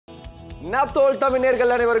Nestable Tamil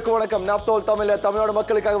நேயர்கள் அனைவருக்கும் வணக்கம். Nestable தமிழ்ல தமிழோட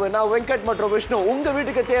மக்களுக்காக நான் வெங்கட் மற்றும் விஷ்ணு உங்க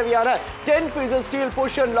வீட்டுக்கு தேவையான 10 pieces steel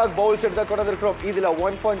push and lock bowls எடுத்து கொண்டு வந்திருக்கோம். இதுல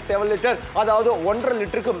 1.7 லிட்டர் அதாவது 1.5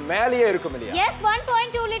 லிட்டருக்கு மேலேயே இருக்கும் இல்லையா? Yes,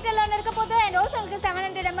 1.2 லிட்டர்ல இருக்க போது and also உங்களுக்கு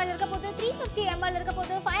 700 ml இருக்க போது 350 ml இருக்க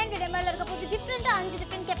போது 500 ml இருக்க போது டிஃபரண்ட் 5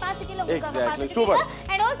 டிஃபரண்ட் கெபாசிட்டில உங்களுக்கு பாத்துட்டீங்க.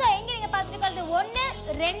 and also எங்க நீங்க பாத்துக்கிறது 1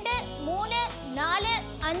 2 3 4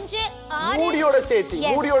 5 6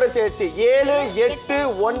 மூடியோட சேர்த்து 7 8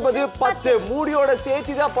 9 10 மூடியோட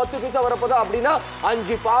சேர்த்து தான் 10 பீஸ் வரப்போதா அப்படினா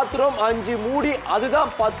 5 பாத்திரம் 5 மூடி அதுதான்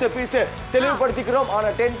 10 பீஸ் தெளிவுபடுத்திக்கிறோம். ஆனா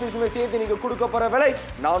 10 பீஸ்மே சேர்த்து நீங்க கொடுக்க போற விலை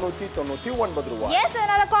 499 ரூபாய். எஸ்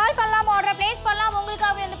அதனால கால் பண்ணலாம் ஆர்டர் பிளேஸ் பண்ணலாம்.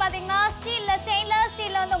 உங்களுக்காக வந்து பாத்தீங்கன்னா ஸ்டெயின்லெஸ்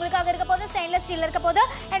ஸ்டீல்ல வந்து உங்களுக்காக இருக்க போது ஸ்டெயின்லெஸ் ஸ்டீல்ல இருக்க போது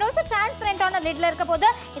and also transparent ஆன லிட்ல இருக்க போது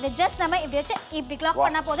இது ஜஸ்ட் நம்ம இப்படி வச்சு இப்படி லாக்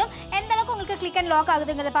பண்ணா போதும். எந்த அளவுக்கு உங்களுக்கு கிளிக் அண்ட் லாக்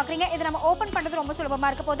ஆகுதுங்கறத பாக்குறீங்க. இது நம்ம ஓபன் பண்றது ரொம்ப சுலபமா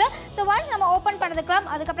இருக்க போது. சோ once நம்ம ஓபன்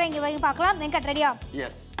பண்ணதுக்கலாம் அதுக்கு அப்புறம் இங்க போய் பார்க்கலாம். வெங்கட் ரெடியா?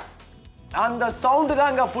 எஸ் அந்த சவுண்ட்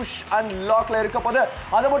தாங்க புஷ் அண்ட் லாக்ல இருக்க போது.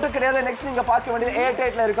 அது மட்டும் கிடையாது, நெக்ஸ்ட் நீங்க பார்க்க வேண்டியது ஏர்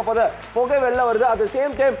டைட்ல இருக்க போது. புகை வெளில வருது, அட் தி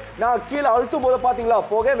சேம் டைம் நான் கீழ அழுத்தும் போது பாத்தீங்களா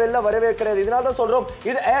புகை வெளில வரவே கிடையாது. இதனால தான் சொல்றோம்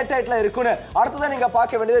இது ஏர் டைட்ல இருக்குன்னு. அடுத்ததா நீங்க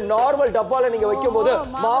பார்க்க வேண்டியது நார்மல் டப்பால நீங்க வைக்கும்போது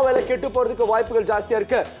மாவுல கெட்டு போறதுக்கு வாய்ப்புகள் ஜாஸ்தியா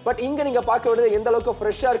இருக்கு. பட் இங்க நீங்க பார்க்க வேண்டியது எந்த அளவுக்கு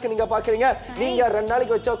ஃப்ரெஷ்ஷா இருக்கு நீங்க பாக்குறீங்க. நீங்க 2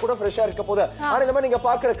 நாளைக்கு வச்சா கூட ஃப்ரெஷ்ஷா இருக்க போது. ஆனா இந்த மாதிரி நீங்க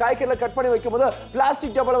பாக்குற காய்கறில கட் பண்ணி வைக்கும்போது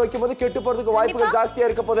பிளாஸ்டிக் டப்பால வைக்கும்போது கெட்டு போறதுக்கு வாய்ப்புகள் ஜாஸ்தியா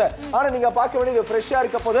இருக்க போது. ஆனா நீங்க பார்க்க வேண்டியது ஃப்ரெஷ்ஷா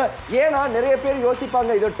இருக்க போது. ஏன்னா நிறைய பேர்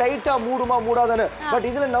யோசிப்பாங்க இது டைட்டா மூடுமா மூடாதானே, பட்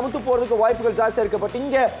இதுல நமுத்து போறதுக்கு வாய்ப்புகள் ஜாஸ்தியா இருக்கு. பட்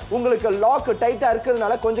இங்க உங்களுக்கு லாக் டைட்டா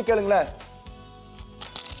இருக்கிறதுனால கொஞ்சம் கேளுங்களேன்,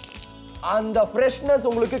 அந்த ஃப்ரெஷ்னஸ்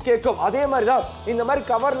உங்களுக்கு கேட்கும். அதே மாதிரி தான் இந்த மாதிரி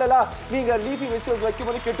கவர்ல எல்லாம் நீங்க லீஃபி வெஜிடபிள்ஸ்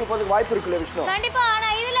வைக்கும்போது கெட்டு போறதுக்கு வாய்ப்பு இருக்குல்ல விஷ்ணு? கண்டிப்பா. ஆனா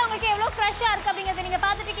இதுல உங்களுக்கு எவ்வளவு ஃப்ரெஷ்ஷா இருக்கு அப்படிங்கறத நீங்க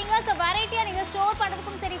பாத்துட்டு இருக்கீங்க. சோ வெரைட்டியா நீங்க ஸ்டோர்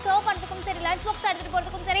பண்றதுக்கும் சரி, சர்வ் பண்றதுக்கும் சரி, லஞ்ச் பாக்ஸ் எடுத்துட்டு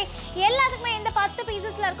போறதுக்கும் சரி, எல்லாத்துக்குமே இந்த 10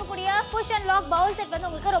 பீசஸ்ல இருக்கக்கூடிய push and lock bowl set வந்து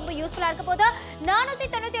உங்களுக்கு ரொம்ப யூஸ்ஃபுல்லா இருக்க போது.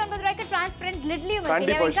 499 ரூபாய்க்கு டிரான்ஸ்பரண்ட் லிட்லயும்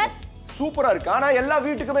இருக்கு. சூப்பரா இருக்கு. ஆனா எல்லா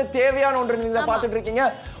வீட்டுக்குமே தேவையான ஒன்று நீங்க பாத்துட்டு இருக்கீங்க.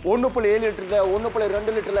 1.7 லிட்டர்ல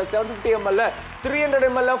 1.2 லிட்டர்ல 750 ml 300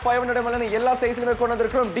 ml 500 ml எல்லா சைஸ்லயுமே கொண்டு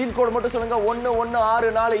வந்திருக்கோம். டீல் கோட் மட்டும் சொல்லுங்க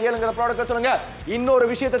 116447ங்கற ப்ராடக்ட் சொல்லுங்க. இன்னொரு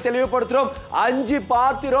விஷயத்தை தெளிவுபடுத்துறோம், 5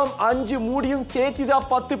 பாத்திரம் 5 மூடியும் சேர்த்து தான்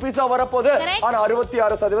 10 பீஸா வரப்போகுது. ஆனா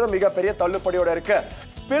 66% மிகப்பெரிய தள்ளுபடியோட இருக்கு.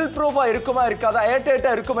 ஸ்பில் ப்ரூஃபா இருக்குமா இருக்காதா, ஏர்டைட்டா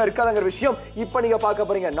இருக்குமா இருக்காதாங்கிற விஷயம் இப்ப நீங்க பார்க்க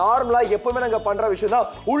போறீங்க. நார்மலா எப்பவுமே நாங்க பண்ற விஷயம் தான்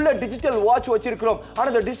உள்ள டிஜிட்டல் வாட்ச் வச்சிருக்கிறோம். ஆனா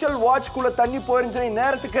இந்த டிஜிட்டல் வாட்ச்க்குள்ள தண்ணி போயிருந்துச்சுன்னா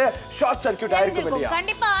நேரத்துக்கு ஷார்ட் சர்க்யூட் ஆயிருக்கும் இல்லையா?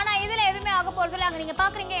 கண்டிப்பா. ஆனா இதுல எதுவுமே ஆக போறது இல்ல. அங்க நீங்க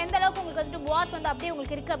பாக்குறீங்க எந்த அளவுக்கு உங்களுக்கு வந்து வாட்ச் வந்து அப்படியே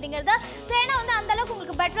உங்களுக்கு இருக்கு அப்படிங்கறது. சோ ஏன்னா வந்து அந்த அளவுக்கு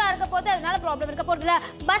உங்களுக்கு பெட்டரா இருக்க போது, அதனால ப்ராப்ளம் இருக்க போறது இல்ல.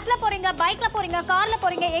 பஸ்ல போறீங்க, பைக்ல போறீங்க, கார்ல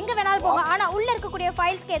போறீங்க, எங்க வேணாலும் போங்க. ஆனா உள்ள இருக்கக்கூடிய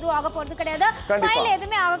ஃபைல்ஸ்க்கு எதுவும் ஆக போறது கிடையாது. ஃபைல்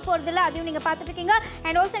எதுவுமே ஆக போறது இல்ல. அதையும் நீங்க பாத்துட்டு இருக்கீங்க.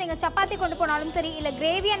 and also நீங்க சப்பாத்தி கொண்டு போனாலும் சரி, இல்ல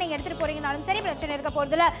கிரேவியா நீங்க எடுத்துட்டு போறீங்கனாலும் சரி பிரச்சனை இருக்க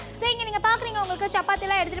போறது இல்ல. சோ இங்க நீங்க பாக்குறீங்க உங்களுக்கு சப்பாத்தி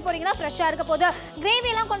எல்லாம் எடுத்துட்டு போறீங்கன்னா ஃப்ரெஷ்ஷா இருக்க போது. கிரேவி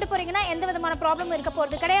எல்லாம் கொண்டு போறீங்கன்னா எந்த விதமான ப்ராப்ளம் இருக்க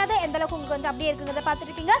போறது கிடையாது. எந்த அளவுக்கு உங்களுக்கு வந்து அப்படியே இருக்குங்கறத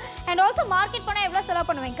பாத்துட்டு இருக்கீங்க. and also மார்க்கெட் போனா எவ்வளவு செலவு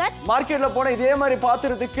பண்ணுவீங்க? மார்க்கெட்ல போனா இதே மாதிரி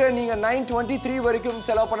பாத்துறதுக்கு நீங்க 923 வரைக்கும்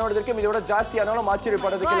செலவு பண்ண வேண்டியது. இதோட ஜாஸ்தி ஆனாலும்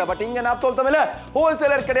ஆச்சரியப்படுறதுக்கு இல்ல. பட் இங்க Nestable தமிழ்ல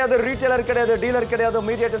ஹோல்சேலர் கிடையாது, ரீட்டைலர் கிடையாது, டீலர் கிடையாது,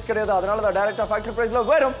 மீடியேட்டர்ஸ் கிடையாது. அதனால தான் டைரக்டா ஃபேக்டரி பிரைஸ்ல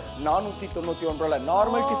வெறும் 491 ரூபாய்.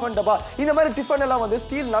 நார்மல் டிஃபன் டப்பா இந்த மாதிரி டிஃபன் எல்லாம் வந்து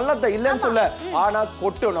ஸ்டீல் நல்லதா இல்லன்னு சொல்ல, ஆனா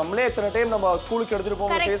கொட்டும். நம்மளே எத்தனை டைம் நம்ம ஸ்கூலுக்கு எடுத்துட்டு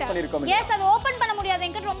போக ஃபேஸ் பண்ணிருக்கோம். எஸ் அது ஓபன் பண்ண முடியாது.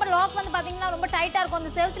 எங்க ரொம்ப லாக் வந்து பாத்தீங்கன்னா ரொம்ப டைட்டா இருக்கும்.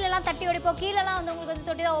 அந்த செவுத்துல எல்லாம் தட்டி ஓடிப்போம், கீழ எல்லாம் வந்து உங்களுக்கு வந்து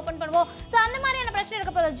தொட்டி தான் ஓபன் பண்ணுவோம். சோ அந்த மாதிரியான பிரச்சனை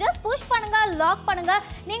இருக்க போது ஜஸ்ட் புஷ் பண்ணுங்க, லாக் பண்ணுங்க.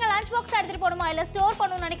 நீங்க லஞ்ச் பாக்ஸ் எடுத்துட்டு போணுமா, இல்ல ஸ்டோர்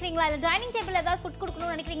பண்ணனும்னு நினைக்கிறீங்களா, இல்ல டைனிங் டேபிள் ஏதாவது ஃபுட்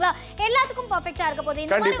கொடுக்கணும்னு நினைக்கிறீங்களா, எல்லாத்துக்கும் பெர்ஃபெக்ட்டா இருக்க போது.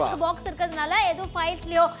 இந்த மாதிரி உங்களுக்கு பாக்ஸ் இருக்கிறதுனால எதுவும்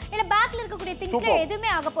ஃபைல்ஸ்லயோ இல்ல பேக்ல இருக்கக்கூடிய திங்ஸ்ல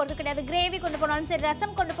எதுவுமே ஆக போறது கிடையாது. கிரேவி கொண்டு போனாலும் சரி,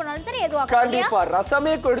 ரசம் கொண்டு போனாலும் சரி எதுவும் ஆகாது. கண்டிப்பா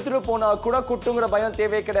ரசமே எடுத்துட்டு போனா கூட குட்டுங்கற பயம்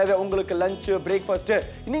தேவையே கிடையாது. உங்களுக்கு லஞ்ச் பிரேக்ஃபாஸ்ட்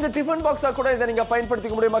நீங்க டிஃபன் பாக்ஸா கூட இத நீங்க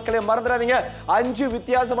பயன்படுத்திக்க முடியும். மக்களே மறந்துடாதீங்க, 5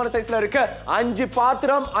 வித்தியாசமான சைஸ்ல இருக்கு. 5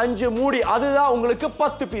 பாத்திரம் 5 மூடி அதுதான் உங்களுக்கு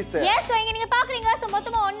 10 பீஸ். எஸ் சோ இங்க நீங்க பாக்குறீங்க. சோ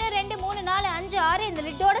மொத்தமா 1 2 3 4 5 6 இந்த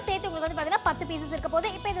லிட்டோட சேர்த்து உங்களுக்கு வந்து பாத்தீங்கன்னா 10 பீசஸ் இருக்க போது.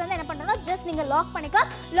 இப்போ இது வந்து என்ன பண்றோம்னா ஜஸ்ட் நீங்க லாக் பண்ணிக்கலாம்.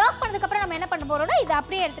 லாக் பண்ணதுக்கு அப்புறம் நம்ம என்ன பண்ண போறோம்னா இத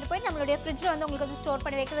அப்படியே எடுத்துட்டு போய் நம்மளுடைய ஃப்ரிட்ஜ்ல வந்து உங்களுக்கு வந்து ஸ்டோர்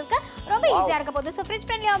பண்ணி வைக்கிறதுக்கு ரொம்ப ஈஸியா இருக்க போது. சோ ஃப்ரிட்ஜ்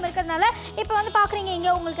ஃப்ரெண்ட்லியாவும் இருக்கிறதுனால இப்போ வந்து பாக்குறீங்க இங்க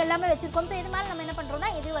உங்களுக்கு எல்லாமே வச்சிருக்கோம். சோ இது மாதிரி நம்ம என்ன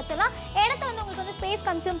பண்றோம்னா இது வச்சலாம் இடத்தை வந்து உங்களுக்கு வந்து ஸ்பேஸ்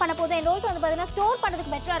கன்சியூம் பண்ண போது. and also வந்து பாத்தீங்கன்னா ஸ்டோர்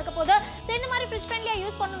பண்றதுக்கு பெட்டரா இருக்க போது. சோ இந்த மாதிரி ஃப்ரிட்ஜ் ஃப்ரெண்ட்லியா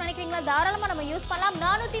யூஸ் பண்ணனும்னு நினைக்கிறீங்களா, தாராளமா நம்ம யூஸ் பண்ணலாம்.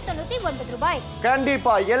 499 ரூபாய்.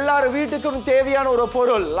 கண்டிப்பா எல்லார் வீட்டுக்கும் தேவையான ஒரு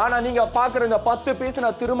பொருள். ஆனா நீங்க பாக்குற இந்த 10 பீஸ்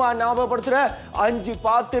நான் திரும்ப ஞாபகப்படுத்துறேன். 5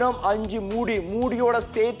 பாத்திரம் 5 மூடி மூடியோட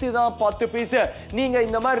சேர்த்து தான் 10 பீஸ். நீங்க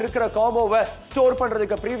இந்த மாதிரி இருக்கிற காம்போவை ஸ்டோர்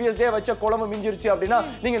பண்றதுக்கு ப்ரீவியஸ் டே வச்ச குழம்பு மிஞ்சிருச்சு அப்படின்னா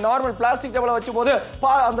நீங்க நார்மல் பிளாஸ்டிக் பிளாஸ்டிக் டப்பால வச்சும்போது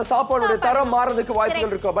அந்த சாப்பாடுடைய தரம் மாறதுக்கு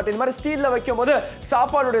வாய்ப்புகள் இருக்கும். பட் இந்த மாதிரி ஸ்டீல்ல வைக்கும்போது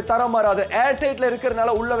சாப்பாடுடைய தரம் மாறாது. ஏர் டைட்ல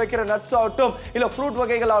இருக்கிறதுனால உள்ள வைக்கிற நட்ஸ் ஆகட்டும் இல்ல ஃப்ரூட்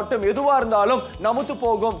வகைகள் ஆகட்டும் எதுவா இருந்தாலும் நமுத்து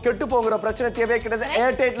போகும், கெட்டு போகிற பிரச்சனை தேவையே கிடையாது.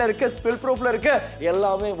 ஏர் டைட்ல இருக்கு, ஸ்பில் ப்ரூஃப்ல இருக்கு,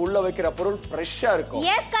 எல்லாமே உள்ள வைக்கிற பொருள் ஃப்ரெஷ்ஷா இருக்கும்.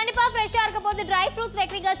 எஸ், கண்டிப்பா ஃப்ரெஷ்ஷா இருக்க போது. ட்ரை ஃப்ரூட்ஸ்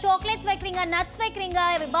வைக்கிறீங்க, சாக்லேட்ஸ் வைக்கிறீங்க, நட்ஸ் வைக்கிறீங்க,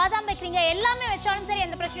 பாதாம் வைக்கிறீங்க, எல்லாமே வச்சாலும் சரி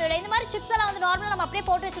எந்த பிரச்சனையும் இல்லை. இந்த மாதிரி சிப்ஸ் எல்லாம் வந்து நார்மலா நம்ம அப்படியே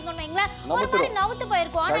போட்டு வச்சிருந்தோம் வைங்களா, ஒரு மாதிரி நவுத்து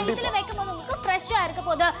போயிருக்கும். ஆனா இதுல வைக்கும்போது உங்களுக்கு ஃப்ரெஷ்ஷா இருக்க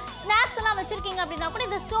போது. ஸ்நாக்ஸ் எல்லாம் வச்சிருக்கீங்க அப்படின்னா கூட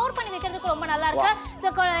இதை ஸ்டோர் பண்ணி வைக்கிறதுக்கு ரொம்ப நல்லா இருக்கு. சோ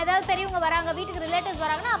ஏதாவது பெரியவங்க வராங்க, வீட்டுக்கு ரிலேட்டிவ்ஸ்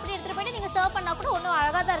வராங்கன்னா அப்படி எடுத்துட்டு போயிட்டு நீங்க சர்வ் பண்ணா கூட ஒன்னும்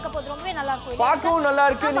அழகா தான் இருக்க போது. ரொம்பவே நல்லா இருக்கும். பார்க்கவும் நல்லா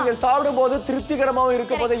இருக்கு, நீங்க சாப்பிடும் போது திருப்திகரமாவும்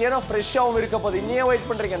இருக்க போது, ஏன்னா ஃப்ரெஷ்ஷாவும் இருக்க போது. இன்னையே வெயிட்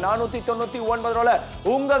பண்றீங்க 499 ரூபாய்ல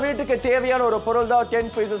உங்க வீட்டுக்கு தேவையான ஒரு பொருள் தான்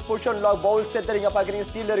 10 pieces push and lock bowl set. நீங்க பாக்குறீங்க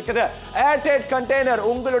ஸ்டீல்ல இருக்குது. ஏர்டைட் கண்டெய்னர்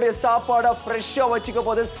உங்களுடைய சாப்பாடை ஃப்ரெஷ்ஷா வச்சுக்க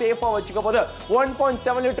போது, சேஃபா வச்சுக்க போது.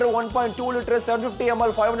 1.7 litre, 1.2 litre, 750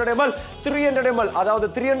 ml, 500 ml, 300 ml, அதாவது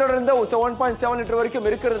 300 இருந்து 1.7 லிட்டர் வரைக்கும்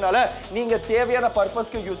இருக்கிறதுனால நீங்க தேவையான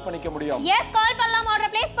பர்பஸ்க்கு யூஸ் பண்ணிக்க முடியும். எஸ், கால் பண்ணலாம்,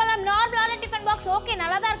 ஆர்டர் பிளேஸ் பண்ணலாம். நார்மலான டிஃபன் பாக்ஸ் ஓகே,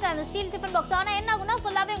 நல்லா தான் இருக்கு அந்த ஸ்டீல் டிஃபன் பாக்ஸ். ஆனா என்ன ஆகும்னா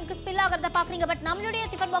ஃபுல்லாவே உங்களுக்கு ஸ்பில் ஆகறத பாக்குறீங்க. பட் நம்மளுடைய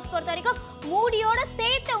டிஃபன் பாக்ஸ் பொறுத்த வரைக்கும் மூடியோட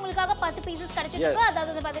சேர்த்து உங்களுக்காக 10 பீசஸ் கிடைச்சிருக்கு.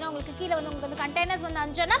 அதாவது பாத்தீங்கன்னா உங்களுக்கு கீழ வந்து உங்களுக்கு வந்து கண்டெய்னர்ஸ் வந்து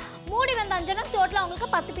 5 மூடி வந்து 5 டோட்டலா உங்களுக்கு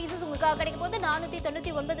 10 பீசஸ் உங்களுக்காக கிடைக்க போகுது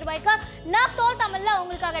 499 ரூபாய்க்கு. நான் தோல் தமிழ்ல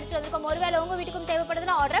உங்களுக்காக எடுத்து வந்திருக்கோம். ஒருவேளை உங்க வீட்டுக்கும்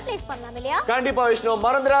தேவைப்படுதுன்னா ஆர்டர் பிளேஸ் பண்ணலாம் இல்லையா? கண்டிப்பா விஷ்ணு,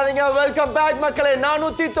 மறந்துடாதீங்க. வெல்கம் பேக் மக்களே.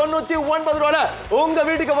 499 ரூபாய்ல உங்க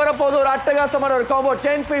வீட்டுக்கு வரப்போகுது ஒரு அட்டகாசமான ஒரு combo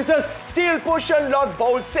 10 pieces steel push and lock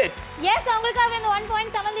bowl set. S, உங்களுக்காக இந்த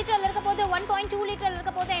 1.7 லிட்டர்ல இருக்க போது, 1.2 லிட்டர்ல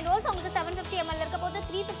இருக்க போது, and also உங்களுக்கு 750 ml இருக்க போது,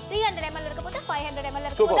 300 ml இருக்க போது, 500 ml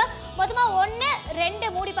இருக்க போது. மொத்தமா 1 2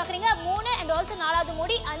 மூடி பாக்குறீங்க, 3 and also 4வது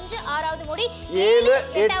மூடி, 5 6வது மூடி, 7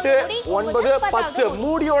 8 9 10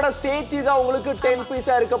 மூடியோட சேர்த்து தான் உங்களுக்கு 10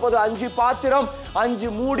 பீஸா இருக்க போது. 5 பாத்திரம்,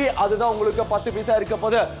 5 மூடி, அதுதான் உங்களுக்கு 10 பீஸா இருக்க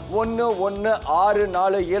போது. 1 1 6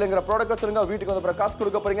 4 7ங்கற ப்ராடக்ட் சொல்லுங்க. வீட்டுக்கு வந்து காசு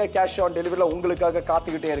கொடுக்க போறீங்க. கேஷ் ஆன் டெலிவரில உங்களுக்காக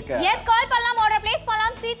காத்துக்கிட்டே இருக்கு. எஸ், கால் பண்ணலாம், ஆர்டர் பிளேஸ்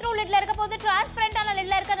பண்ணலாம். see through லிட்ல இருக்க போது, டிரான்ஸ்பரண்டான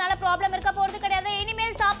லிட்ல இருக்கனால ப்ராப்ளம் இருக்க போறது கிடையாது.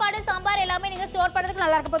 இனிமேல் சாப்பாடு சாம்பார் எல்லாமே நீங்க ஸ்டோர் பண்றதுக்கு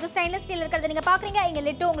நல்லா இருக்க போது. ஸ்டெயின்லெஸ் ஸ்டீல் இருக்கிறது நீங்க பாக்குறீங்க. இங்க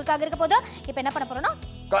லிட் உங்களுக்காக இருக்க போது. இப்போ என்ன பண்ண போறோம்னா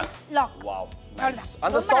லாக். Wow, nice.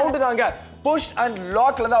 அந்த சவுண்ட் தாங்க புஷ் அண்ட்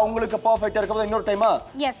லாக்ல தான் உங்களுக்கு பெர்ஃபெக்ட்டா இருக்க போது. இன்னொரு டைமா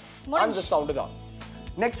எஸ், அந்த சவுண்ட் தான்.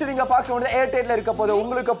 நெக்ஸ்ட் நீங்க பார்க்க வேண்டியது ஏர்டைட்ல இருக்க போது.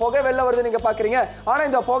 உங்களுக்கு புகை வெள்ள வருது நீங்க பாக்குறீங்க. ஆனா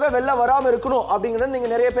இந்த புகை வெள்ள வராம இருக்கணும் அப்படிங்கறது நீங்க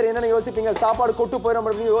நிறைய பேர் என்ன யோசிப்பீங்க, சாப்பாடு கொட்டு போயிடும்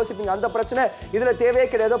அப்படின்னு யோசிப்பீங்க. அந்த பிரச்சனை இதுல தேவையே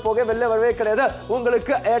கிடையாது. புகை வெள்ள வரவே கிடையாது.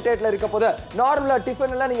 உங்களுக்கு ஏர்டைட்ல இருக்க போது. நார்மலா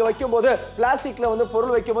டிஃபன் எல்லாம் நீங்க வைக்கும்போது பிளாஸ்டிக்ல வந்து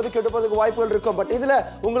பொருள் வைக்கும்போது கெட்டு போறதுக்கு வாய்ப்புகள் இருக்கும். பட் இதுல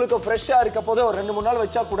உங்களுக்கு ஃப்ரெஷ்ஷா இருக்க போது ஒரு 2 3 நாள்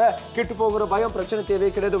வச்சா கூட கெட்டு போகிற பயம் பிரச்சனை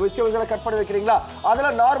தேவையே கிடையாது. வெஜிடபிள்ஸ் எல்லாம் கட் பண்ணி வைக்கிறீங்களா,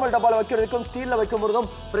 அதெல்லாம் நார்மல் டப்பால வைக்கிறதுக்கும் ஸ்டீல்ல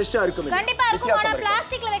வைக்கும்போதும் ஃப்ரெஷ்ஷா இருக்கும். கண்டிப்பா இருக்கும். ஆனா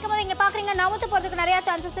பிளாஸ்டிக்ல வைக்கும்போது இங்க பாக்குறீங்க நவுத்து போறதுக்கு நிறைய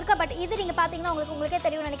சான்சஸ் இருக்கு. பட் இது நீங்க பாத்தீங்கன்னா உங்களுக்கே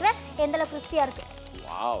தெரியும் நினைக்கிறேன் எந்த அளவுக்கு கிறிஸ்பியா இருக்கு.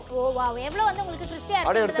 வாவ், ஓ வாவ், எவ்வளவு வந்து உங்களுக்கு கிறிஸ்பியா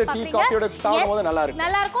இருக்கு பாக்குறீங்க. காஃபியோட சாப்பிடும்போது நல்லா இருக்கு.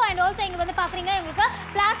 நல்லா இருக்கும். and also இங்க வந்து பாக்குறீங்க உங்களுக்கு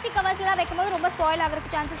பிளாஸ்டிக் கவர்ஸ் எல்லாம் வைக்கும்போது ரொம்ப ஸ்பாயில்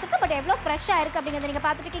ஆகிறதுக்கு சான்சஸ் இருக்கு. பட் எவ்வளவு ஃப்ரெஷ்ஷா இருக்கு அப்படிங்கறத நீங்க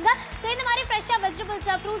பாத்துட்டு இருக்கீங்க. சோ இந்த மாதிரி ஃப்ரெஷ்ஷா வெஜிடபிள்ஸ்,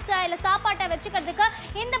 ஃப்ரூட்ஸ் இல்ல சாப்பாட்டை வெச்சுக்கிறதுக்கு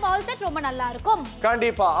இந்த பவுல் செட் ரொம்ப நல்லா இருக்கும்.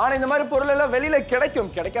 கண்டிப்பா. ஆனா இந்த மாதிரி பொருள் எல்லாம் வெளியில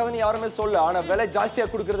கிடைக்காதுன்னு யாருமே சொல்ல. ஆனா விலை ஜாஸ்தியா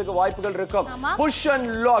கொடுக்கிறதுக்கு வாய்ப்புகள் இருக்கும். புஷ் அண்ட்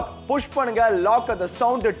லாக், புஷ் பண்ணுங்க, லாக். அந்த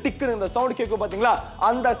சவுண்ட் டிக்னு இந்த சவுண்ட் கேட்கும் பாத்தீங்களா,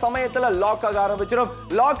 அந்த சமயத்துல லாக் ஆக ஆரம்பிச்சிடும்.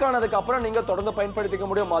 லாக் ஆனதுக்கு அப்புறம் நீங்க தொடர்ந்து பயன்படுத்திக்க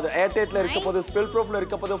முடியும். அது ஏர்டைட்ல இருக்க போது, ஸ்பில் ப்ரூஃப்ல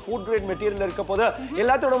இருக்க போது, ஃபுட் கிரேட் மெட்டீரியல்ல இருக்க போது,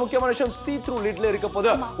 எல்லாத்தோட முக்கியமான விஷயம் see through லிட்ல இருக்க போது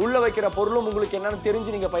உள்ள வைக்கிற பொருளும் உங்களுக்கு என்னன்னு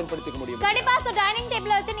தெரிஞ்சு நீங்க பயன்படுத்திக்க முடியும். கண்டிப்பா. சோ டைனிங்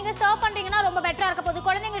டேபிள்ல வச்சு நீங்க சர்வ் பண்றீங்கன்னா ரொம்ப பெட்டரா இருக்க போது.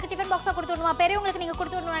 குழந்தைகளுக்கு டிஃபன் பாக்ஸா கொடுத்து விடுவா, பெரியவங்களுக்கு நீங்க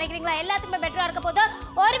கொடுத்து விடணும் நினைக்கிறீங்களா, எல்லாத்துக்குமே பெட்டரா இருக்க போது.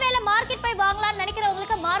 ஒருவேளை மார்க்கெட் போய் வாங்கலாம்னு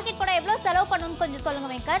நினைக்கிறவங்களுக்கு மார்க்கெட் போட எவ்வளவு செலவு பண்ணனும்னு கொஞ்சம் சொல்லுங்க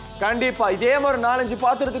வெங்கட். கண்டிப்பா. இதே மாதிரி 4 5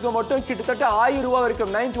 பாத்திரத்துக்கு மட்டும் கிட்டத்தட்ட 1000 ரூபாய்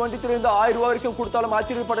வரைக்கும் 923 இருந்து 1000 ரூபாய் வரைக்கும் கொடுத்தாலும்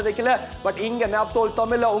ஆச்சரியப்பட வைக்கல. பட் இங்க நாப்தோல்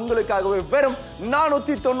தமிழ்ல உங்களுக்காகவே வெறும்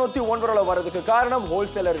 499 ரூபாய் வரதுக்கு காரணம்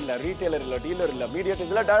ஹோல்சேலர் இல்ல, ரீட்டைலர் இல்ல, டீலர் இல்ல,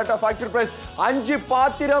 மீடியேட்டர்ஸ் இல்ல, டைரக்டா ஃபேக்டரி பிரைஸ். 5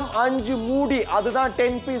 பாத்திரம் 5 மூடி, அதுதான்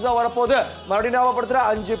 10 பீஸா வரப்போகுது. மறுபடியும் ஞாபகப்படுத்துறேன்,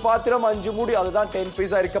 5 பாத்திரம் 5 மூடி, அதுதான் 10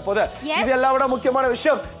 பீஸா இருக்க போகுது. இது எல்லாம் விட முக்கியமான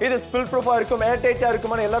விஷயம், இது ஸ்பில் ப்ரூஃபா இருக்கும், ஏர்டைட்டா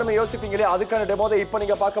இருக்கும்னு எல்லாரும் யோசிப்பீங்களே, அதுக்கான டெமோ தான் இப்போ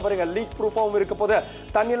நீங்க பார்க்க போறீங்க. லீக் ப்ரூஃபாவும் இருக்க போகுது.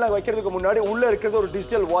 தண்ணியில வைக்கிறதுக்கு முன்னாடி உள்ள இருக்கிறது ஒரு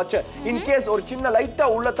டிஜிட்டல் வாட்ச். இன் கேஸ் ஒரு சின்ன லைட்டா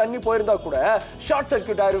உள்ள தண்ணி போயிருந்தா கூட ஷார்ட்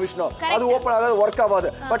சர்க்யூட் ஆயிரும் விஷ்ணு, அது ஓபன் ஆகாது, ஒர்க்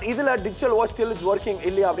ஆகாது. பட் இதுல digital watch still is working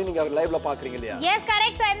இல்லையா அப்படி நீங்க லைவ்ல பாக்குறீங்க இல்லையா? S,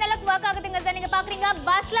 correct. சோ இந்த அளவுக்கு வர்க் ஆகுதுங்கறத நீங்க பாக்குறீங்க.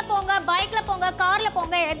 பஸ்ல போங்க, பைக்ல போங்க, கார்ல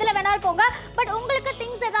போங்க, எதுல வேணாலும் போங்க. பட் உங்களுக்கு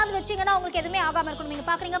திங்ஸ் ஏதாவது வச்சீங்கன்னா உங்களுக்கு எதுமே ஆகாம இருக்கணும். நீங்க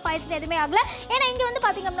பாக்குறீங்க ஃபைல்ஸ் எதுமே ஆகல. ஏன்னா இங்க வந்து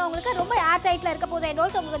பாத்தீங்கன்னா உங்களுக்கு ரொம்ப ஏர் டைட்ல இருக்க போகுது and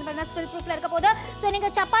also உங்களுக்கு வந்து ஸ்பில் ப்ரூஃப்ல இருக்க போகுது. சோ நீங்க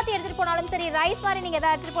சப்பாத்தி எடுத்துட்டு போனாலும் சரி, ரைஸ் மாதிரி நீங்க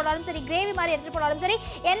எதை எடுத்துட்டு போனாலும் சரி, கிரேவி மாதிரி எடுத்துட்டு போனாலும் சரி,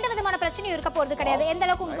 எந்த விதமான பிரச்சனையும் இருக்க போறது கிடையாது. எந்த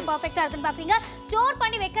அளவுக்கு உங்களுக்கு பெர்ஃபெக்ட்டா இருக்குன்னு பாப்பீங்க. ஸ்டோர்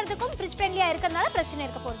பண்ணி வைக்கிறதுக்கும் ஃப்ரிட்ஜ் ஃப்ரெண்ட்லியா இருக்கறனால பிரச்சனை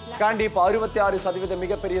இருக்க போறது இல்ல. கண்டிப்பா 66%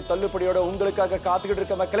 மிகப்பெரிய தள்ளுபடியோட உங்களுக்காக காத்துக்கிட்டு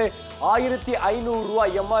இருக்க மக்களே. 1500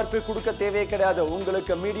 ரூபாய் MRP கொடுக்க தேவையே கிடையாது.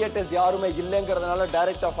 உங்களுக்கு மீடியேட்டர்ஸ் யாருமே இல்லங்கிறதுனால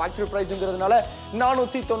டைரக்டா ஃபேக்டரி பிரைஸ்ங்கிறதுனால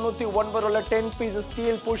 499 உள்ள 10 piece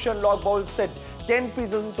steel push and lock bowl set 10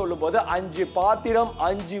 pieces சொல்லும்போது 5 பாத்திரம்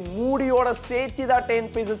 5 மூடியோட சேர்த்து தான் 10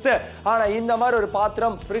 பீசஸ். ஆனா இந்த மாதிரி ஒரு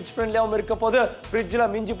பாத்திரம் ஃப்ரிட்ஜ் ஃப்ரெண்ட்லியாவும் இருக்க போது, ஃப்ரிட்ஜ்ல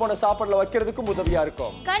மிஞ்சி போன சாப்பாடுல வைக்கிறதுக்கும் உதவியா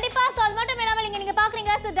இருக்கும். கண்டிப்பா சோ அது மட்டும் இல்லாம நீங்க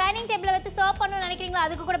பாக்குறீங்க சோ டைனிங் டேபிள்ல வச்சு சர்வ் பண்ணனும் நினைக்கிறீங்களா,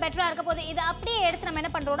 அதுக்கு கூட பெட்டரா இருக்க போது. இது அப்படியே எடுத்து நம்ம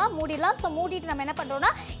என்ன பண்றோம்னா மூடிடலாம். சோ மூடிட்டு நம்ம என்ன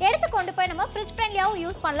பண்றோம்னா எடுத்து கொண்டு போய் நம்ம ஃப்ரிட்ஜ் ஃப்ரெண்ட்லியாவும்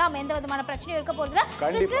யூஸ் பண்ணலாம். எந்த விதமான பிரச்சனையும் இருக்க போறது இல்ல.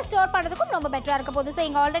 ஃப்ரிட்ஜ்ல ஸ்டோர் பண்றதுக்கும் ரொம்ப பெட்டரா இருக்க போது. சோ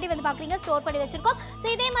இங்க ஆல்ரெடி வந்து பாக்குறீங்க ஸ்டோர் பண்ணி வச்சிருக்கோம். சோ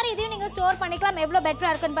இதே மாதிரி இதையும் நீங்க ஸ்டோர் பண்ணிக்கலாம். எவ்வளவு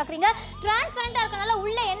பெட்டரா இருக்குன்னு பாக்குறீங்க. டிரான்ஸ்பரண்டா இருக்கனால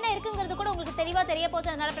உள்ள என்ன இருக்குங்கிறது கூட உங்களுக்கு தெளிவா தெரிய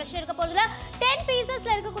போகுது. அதனால பிரச்சனை இருக்க போகுது இல்ல. 10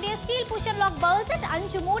 பீசஸ்ல இருக்கக்கூடிய steel push and lock bowl set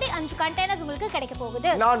 5 மூடி 5 கண்டெய்னர்ஸ் உங்களுக்கு கிடைக்க போகுது.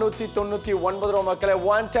 499 ரூபாய் மக்களே.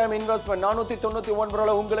 ஒன் டைம் இன்வெஸ்ட்மென்ட் 499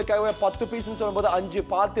 ரூபாயில உங்களுக்காக 10 பீஸ்னு சொல்லும்போது 5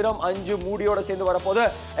 பாத்திரம் 5 மூடியோட சேர்ந்து வரப்போது.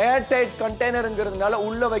 ஏர்டைட் கண்டெய்னர்ங்கிறதுனால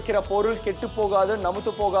உள்ள வைக்கிற பொருள் கெட்டு போகாது,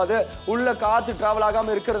 நமுத்து போகாது. உள்ள காத்து டிராவல்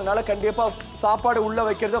ஆகாம இருக்கிறதுனால கண்டிப்பா சாப்பாடு உள்ள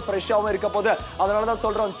வைக்கிறது ஃப்ரெஷ்ஷாவும் இருக்க போது. அதனால தான்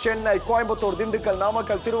சொல்றோம் சென்னை, கோயம்புத்தூர், திண்டுக்கல்,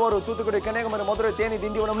 நாமக்கல், திருவாரூர், தூத்துக்குடி, கன்னியாகுமரி, மதுரை, தேனி,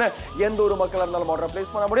 திண்டிவனம்னு எந்த ஒரு மக்களா இருந்தாலும் ஆர்டர்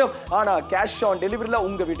பிளேஸ் பண்ண முடியும். ஆனா கேஷ் ஆன் டெலிவரில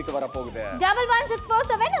உங்க வீட்டுக்கு வர போகுது.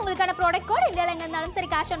 11647 உங்களுக்கான ப்ராடக்ட் கோட் இந்தியால எங்க இருந்தாலும் சரி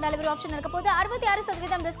கேஷ் ஆன் டெலிவரி ஆப்ஷன் இருக்க போது.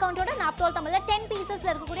 66% டிஸ்கவுண்டோட நாப்தோல் தமிழ்ல 10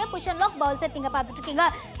 பீசஸ்ல இருக்கக்கூடிய push and lock bowl set நீங்க பாத்துட்டு இருக்கீங்க.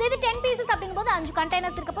 சோ இது 10 பீசஸ் அப்படிங்கும்போது 5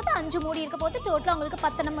 கண்டெய்னர்ஸ் இருக்க போது, 5 மூடி இருக்க போது. டோட்டலா உங்களுக்கு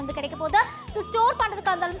 10 எண்ணம் வந்து கிடைக்க போது. சோ ஸ்டோர்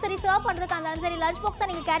பண்றதுக்கு இருந்தாலும் சரி, சர்வ் பண்றதுக்கு இருந்தாலும் சரி, லஞ்ச் பாக்ஸா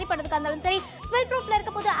நீங்க கேரி பண்றதுக்கு இருந்தாலும் சரி, ஸ்பில் ப்ரூஃப்ல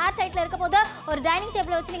இருக்க போது, ஏர் டைட்ல இருக்க போது. ஒரு டைனிங்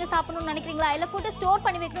டேபிள்ல வச்சு நீங்க சாப்பிடணும்னு நினைக்கிறீங்களா, இல்ல ஃபுட் ஸ்டோர்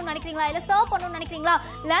பண்ணி வைக்கணும்னு நினைக்கிறீங்களா, இல்ல சர்வ் பண்ணணும்னு நினைக்கிறீங்களா,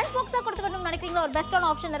 லஞ்ச் பாக்ஸா கொடுத்து வரணும்னு நினைக்கிறீங்களா, ஒரு பெஸ்டான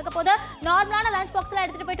ஆப்ஷன் இருக்க போது. நார்மலான லஞ்ச் பாக்ஸ்ல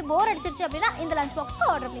எடுத்துட்டு போயிட்டு போர் அடிச்சிருச்சு அப்படினா இந்த லஞ்ச் பாக்ஸ்க்கு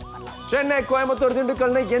ஆர்டர் பிளேஸ் பண்ணலாம். சென்னை, கோயம்புத்தூர்,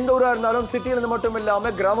 திண்டுக்கல்னு எந்த ஊரா இருந்தாலும் சிட்டில இருந்து மட்டும்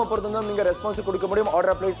இல்லாம கிராமப்புறத்துல நீங்க ரெஸ்பான்ஸ் கொடுக்க முடியும்,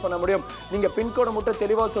 ஆர்டர் பிளேஸ் பண்ண முடியும். நீங்க பின் கோட் மட்டும்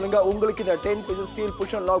தெளிவா சொல்லுங்க. உங்களுக்கு இந்த 10 piece steel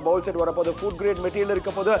push and lock bowl set வரப்போது. ஃபுட் கிரேட் மெட்டீரியல்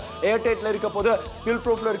இருக்க போது, ஏர் டைட்ல இருக்க போது, ஸ்பில்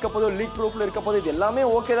ப்ரூஃப்ல இருக்க போது, லீக் ப்ரூஃப்ல இருக்க போது. இது எல்லாமே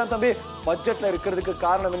ஓகே தான் தம்பி. பட்ஜெட்ல இருக்கிறதுக்கு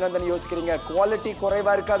காரணம் என்னன்னு யோசிக்கிறீங்க. குவாலிட்டி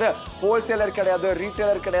குறைவா இருக்காது. ஹோல்சேலர் கிடையாது,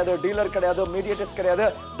 ரீட்டைலர் கிடையாது, டீலர் கிடையாது, மீடியேட்டர்ஸ் கிடையாது.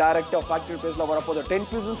 டைரக்டா ஃபேக்டரி பிரைஸ்ல வரப்போது. 10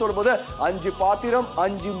 பீஸ் சொல்லும்போது 5 பாத்திரம்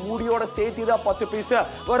 5 மூடியோட சேர்த்து தான் 10 பீஸ்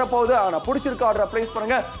வரப்போகுது. ஆனா பிடிச்சிருக்க ஆர்டர் பிளேஸ்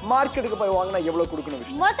பண்ணுங்க. மார்க்கெட்டுக்கு போய் வாங்கினா எவ்வளவு கொடுக்கணும்?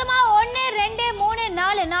 மொத்தமா 1 2 3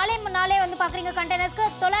 4 நாளே வந்து பாக்குறீங்க கண்டெய்னர்ஸ்க்கு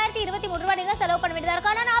 923 ரூபாய் நீங்க செலவு பண்ண வேண்டியதா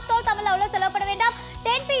இருக்கு. ஆனா நாப்தோல் தமிழ்ல அவ்வளவு செலவு பண்ண வேண்டாம்.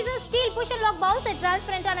 10 pieces steel push and lock bowl set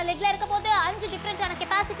டிரான்ஸ்பரண்டான லிட்ல இருக்க போது. 5 டிஃபரண்டான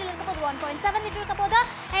கெபாசிட்டில இருக்க போது. 1.7 லிட்டர் இருக்க போது.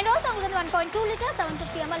 and also உங்களுக்கு 1.2 லிட்டர்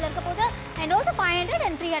 750 ml இருக்க போது. and also 500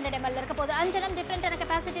 and 300 ml இருக்க போது. 5 எண்ணம் டிஃபரண்டான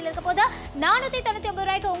கெபாசிட்டில இருக்க போது. 499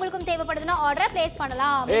 ரூபாய்க்கு உங்களுக்கும் தேவைப்படுதுனா ஆர்டர் பிளேஸ்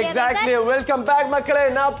பண்ணலாம். எக்ஸாக்ட்லி. வெல்கம் பேக் மக்களே.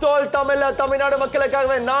 நாப்தோல் தமிழ்ல தமிழ்நாடு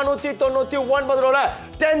மக்களுக்காகவே 499 ரூபாய்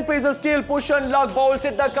 10 pieces steel push and lock bowl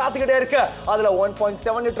set தான் காத்துக்கிட்டே இருக்கு. அதுல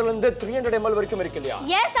 1.7 லிட்டர்ல இருந்து 300 ml வரைக்கும் இருக்கு இல்லையா?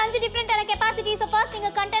 S 5 டிஃபரண்டான capacity. சோ ஃபர்ஸ்ட்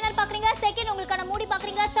நீங்க கண்டெய்னர் பாக்குறீங்க, செகண்ட் உங்களுக்கான மூடி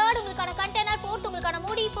பாக்குறீங்க, தேர்ட் உங்களுக்கான கண்டெய்னர், ஃபோர்த் உங்களுக்கான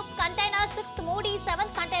மூடி, ஃபிஃப்த் கண்டெய்னர், சிக்ஸ்த் மூடி,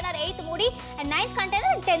 செவன்த் கண்டெய்னர், எய்த் மூடி and ninth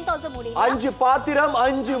container and 10th also மூடி. 5 பாத்திரம்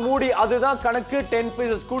 5 மூடி அதுதான் கணக்கு. 10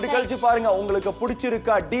 பீசஸ் கூட்டி கழிச்சு பாருங்க. உங்களுக்கு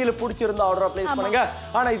பிடிச்சிருக்கா, டீல் பிடிச்சிருந்தா ஆர்டர் பிளேஸ் பண்ணுங்க.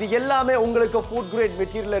 ஆனா இது எல்லாமே உங்களுக்கு ஃபுட் கிரேட்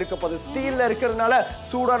மெட்டீரியல் இருக்க போது. ஸ்டீல்ல இருக்கிறதுனால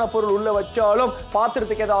சூடான பொருள் உள்ள வச்சாலும்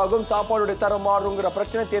பாத்திரத்துக்கு ஏதாகும், சாப்பாடுடைய தரம் மாறுங்கிற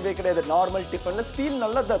பிரச்சனை தேவை கிடையாது. நார்மல் டிஃபன்ல ஸ்டீல்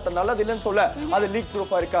நல்லது இல்லைன்னு சொல்ல, அது லீக்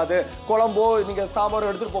ப்ரூஃபா இருக்காது. குழம்போ நீங்க சாம்பார்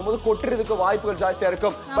எடுத்துட்டு போகும்போது கொட்டுறதுக்கு வாய்ப்புகள் ஜாஸ்தியா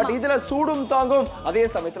இருக்கும். பட் இதுல சூடும் தாங்கும், அதே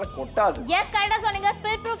சமயத்துல கொட்டாது. எஸ் கரெக்ட்டா சொன்னீங்க.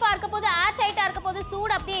 ஸ்பில் ப்ரூஃபா இருக்க போது, ஏர் டைட்டா இருக்க போது,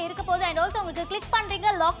 சூடு அப்படியே இருக்க போது. and also உங்களுக்கு கிளிக் பண்றீங்க,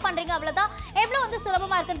 லாக் பண்றீங்க, அவ்வளவுதான். எவ்வளவு வந்து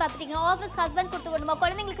சுலபமா இருக்குன்னு பாத்துட்டீங்க. ஆபீஸ் ஹஸ்பண்ட் கொடுத்து விடணுமா,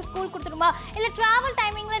 குழந்தைங்களுக்கு ஸ்கூல் கொடுத்துடுமா, இல்ல டிராவல்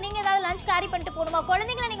டைமிங்ல நீங்க ஏதாவது லஞ்ச் கேரி பண்ணிட்டு போகணுமா,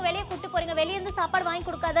 குழந்தைங்களை நீங்க வெளியே கூட்டு போறீங்க, வெளிய இருந்து சாப்பாடு வாங்கி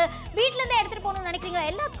கொடுக்காது, வீட்ல இருந்து எடுத்துட்டு போகணும்னு நினைக்கிறீங்க,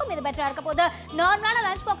 எல்லாத்துக்கும் இது பெட்டரா இருக்க போது. நார்மலான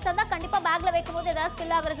லஞ்ச் பாக்ஸ் இருந்தா கண்டிப்பா பேக்ல வைக்கும் போது ஏதாவது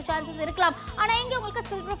ஸ்பில் ஆகிறதுக்கு சான்சஸ் இருக்கலாம். ஆனா இங்க உங்களுக்கு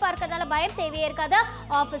ஸ்பில் ப்ரூஃபா இருக்கறதால பயம் தேவையே இருக்காது.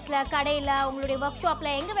 ஆபீஸ்ல, கடையில, உங்களுடைய ஒர்க் ஷாப்ல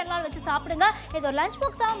எங்க வேணாலும் வச்சு சாப்பிடுங்க. இது ஒரு லஞ்ச்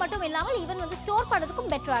பாக்ஸாக மட்டும் இல்லாமல் ஈவன் வந்து ஸ்டோர் பண்ணதுக்கும்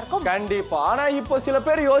பெட்டரா இருக்கும். கண்டிப்பா. ஆனா இப்போ சில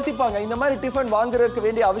பேர் யோசிப்பாங்க, இந்த மாதிரி டிஃபன் வாங்குறதுக்கு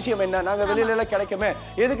வேண்டிய அவசியம் என்ன, நாங்க வெளியில எல்லாம் கிடைக்குமே,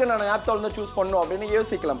 எதுக்கு நான் நாப்தோல் தான் சூஸ் பண்ணணும் அப்படின்னு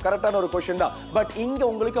யோசிக்கலாம். கரெக்டான ஒரு क्वेश्चन தான். பட் இங்க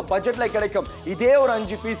உங்களுக்கு பட்ஜெட்ல கிடைக்கும். இதே ஒரு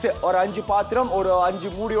 5 பீஸ், ஒரு 5 பாத்திரம், ஒரு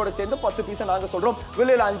 5 மூடியோட சேர்ந்து 10 பீஸ் நாங்க சொல்றோம்.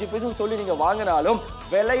 வெளியில 5 பீஸ் சொல்லி நீங்க வாங்கினாலும்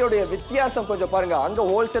விலையோட வித்தியாசம் கொஞ்சம் பாருங்க. அங்க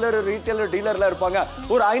ஹோல்சேலர், ரீட்டைலர், டீலர்ல இருப்பாங்க.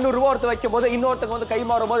 ஒரு 500 ரூபாய் ஒருத்த வைக்கும் போது இன்னொருத்தங்க வந்து கை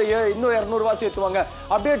மாறும் போது இன்னும் 200 ரூபாய் சேர்த்துவாங்க.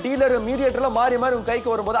 அப்படியே டீலர், மீடியேட்டர்ல மாறி மாறி உங்க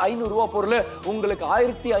கைக்கு வரும்போது 500 ரூபாய் பொருள் உங்களுக்கு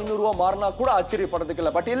 1500 ரூபாய் மாறினா கூட ஆச்சரியப்படுறதுக்கு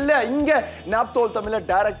இல்ல. பட் இல்ல இங்க நாப்தோல் தமிழ்ல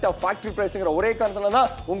டைரக்டா ஃபேக்டரி பிரைஸ்ங்கற ஒரே காரணத்துல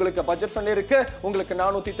தான் உங்களுக்கு பட்ஜெட் ஃப்ரெண்ட்லி இருக்கு. உங்களுக்கு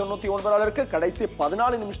 499 இருக்கு. கடைசி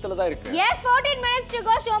 14 நிமிஷத்துல தான் இருக்கு. Yes, 14 minutes to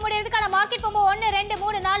go. Show முடியறதுக்கான market போம்போ 1 2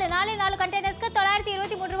 3 4 கண்டெய்னர்ஸ்க்கு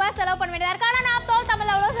 923 ரூபாய் செலவு பண்ண வேண்டியதா இருக்கு. ஆனா நாப்தோல்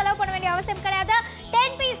தமிழ்ல அவ்வளவு செலவு பண்ண வேண்டிய அவசியம் கிடையாது.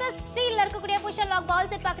 10 pieces ஸ்டீல்ல இருக்கக்கூடிய push and lock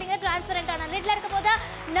ball set பாக்குறீங்க. டிரான்ஸ்பரண்டான லிட்ல இருக்கும்போது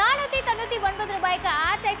 499 ரூபாய்க்கு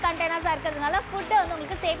ஏர்டைட் கண்டெய்னர்ஸா இருக்கிறதுனால ஃபுட் வந்து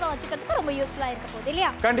உங்களுக்கு சேஃபா வச்சுக்கிறதுக்கு ரொம்ப யூஸ்ஃபுல்லா இருக்க போகுது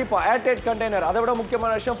இல்லையா? கண்டிப்பா ஏர்டைட் கண்டெய்னர் அதை விட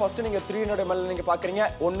முக்கியமான விஷயம் ஃபர்ஸ்ட் நீங்க 300 ml நீங்க பாக்குறீங்க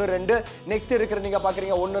 1 2 நெக்ஸ்ட் இருக்கிற நீங்க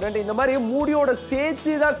பாக்குறீங்க 1 2 இந்த மாதிரி மூடியோட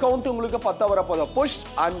சேர்த்து தான் கவுண்ட் உங்களுக்கு 10 வர போகுது. Push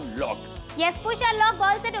and lock. Yes, push and lock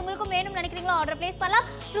ball set உங்களுக்கு வேணும் நினைக்கிறீங்களா ஆர்டர் பிளேஸ் பண்ணலாம்.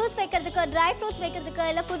 ஃப்ரூட்ஸ் வைக்கிறதுக்கு, ட்ரை ஃப்ரூட்ஸ் வைக்கிறதுக்கு,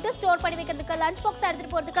 இல்ல ஃபுட் ஸ்டோர் பண்ணி வைக்கிறதுக்கு, லஞ்ச் பாக்ஸ்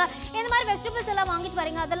எடுத்துட்டு போறதுக்கு, இந்த மாதிரி வெஜிடபிள்ஸ் எல்லாம் வாங்கிட்டு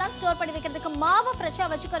வரீங்க அதெல்லாம் ஸ்டோர் பண்ணி வைக்கிறதுக்கு, மாவு ஃப்ரெஷ்ஷா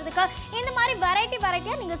வச்சுக்கிறதுக்கு, இந்த மாதிரி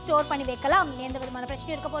வெரைட்டியா நீங்க ஸ்டோர் பண்ணி வைக்கலாம். எந்த விதமான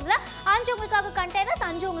பிரச்சனையும் இருக்க போறதில்ல. 5 உங்களுக்காக கண்டெய்னர்ஸ்,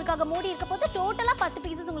 5 உங்களுக்காக மூடி இருக்க போது டோட்டலா 10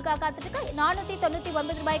 பீசஸ் உங்களுக்காக காத்துட்டு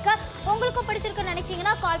 499 ரூபாய்க்கு உங்களுக்கு பிடிச்சிருக்குன்னு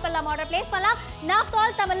நினைச்சீங்கன்னா கால் பண்ணலாம், ஆர்டர் பிளேஸ் பண்ணலாம்.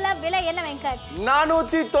 நாப்தோல் தமிழ்ல விலை என்ன வெங்கட்?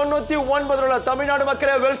 499 ரூபாய். தமிழ்நாடு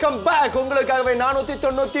மக்களே வெல்கம் பேக். உங்களுக்காகவே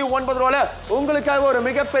 499 ரூபாயில உங்களுக்காக ஒரு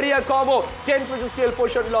மிகப்பெரிய combo 10 pieces steel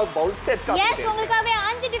push and lock bowl set காத்துட்டு. எஸ், உங்களுக்காகவே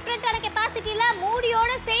 5 டிஃபரண்டான கெபாசிட்டில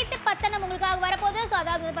மூடியோட சேர்த்து 10 உங்களுக்காக வர போகுது. சோ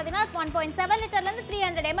அதாவது பாத்தீங்கன்னா 1.7 லிட்டர்ல இருந்து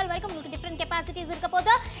 300 ml வரைக்கும் உங்களுக்கு டிஃபரண்ட் கெபாசிட்டிஸ் இருக்க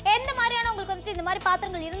போகுது. எந்த மாதிரியான உங்களுக்கு வந்து இந்த மாதிரி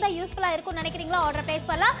பாத்திரங்கள் இருந்தா யூஸ்ஃபுல்லா இருக்கும்னு நினைக்கிறீங்களோ ஆர்டர் பிளேஸ்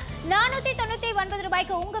பண்ணலாம். 499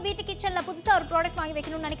 ரூபாய்க்கு உங்க வீட்டு கிச்சன்ல புதுசா ஒரு ப்ராடக்ட் வாங்கி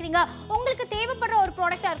வைக்கணும்னு நினைக்கிறீங்க, உங்களுக்கு தேவைப்படுற ஒரு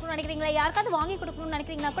ப்ராடக்ட்டா இருக்கும்னு நினைக்கிறீங்களா, யாருக்காவது வாங்கி கொடுக்கணும்னு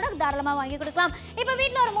நினைக்கிறீங்கன்னா கூட தாராளமா வாங்கி கொடுக்கலாம். இப்போ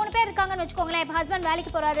வீட்ல ஒரு 3 பேர் இருக்காங்கன்னு வெச்சுக்கோங்களேன். இப்போ ஹஸ்பண்ட்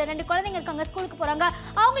வேலைக்கு போறாரு, 2 குழந்தைங்க இருக்காங்க ஸ்கூலுக்கு போறாங்க,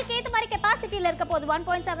 அவங்களுக்கு ஏத்த மாதிரி கெபாசிட்டில இருக்க போது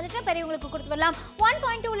 1.7 லிட்டர் பெரியவங்களுக்கு கொடுத்து வரலாம்.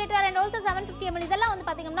 1.2 லிட்டர் and also 750 ml இதெல்லாம் வந்து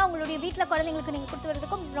பாத்தீங்கன்னா உங்களுடைய வீட்ல குழந்தைங்களுக்கு நீங்க கொடுத்து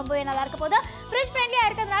வரதுக்கும் ரொம்பவே நல்லா இருக்க போது. ஃப்ரிட்ஜ் ஃப்ரெண்ட்லியா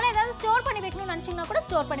இருக்கிறதுனால ஏதாவது ஸ்டோர் பண்ணி வைக்கணும்னு நினைச்சீங்கன்னா கூட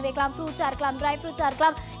ஸ்டோர் பண்ணி வைக்கலாம். ஃப்ரூட்ஸா இருக்கலாம், ட்ரை ஃப்ரூட்ஸா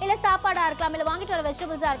இருக்கலாம், இல்ல சாப்பாடா இருக்கலாம், இல்ல வாங்கிட்டு வர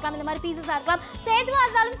வெஜிடபிள்ஸா இருக்கலாம், இந்த மாதிரி பீசஸா இருக்கலாம். சோ எதுவா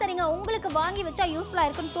இருந்தாலும் சரிங்க, உங்களுக்கு வாங்கி வச்சா யூஸ்ஃபுல்லா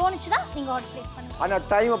இருக்குன்னு தோணுச்சுன்னா நீங்க ஆர்டர் பிளேஸ் பண்ணுங்க. ஆனா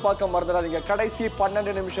டைம் பார்க்க மறந்துடாதீங்க. கடைசி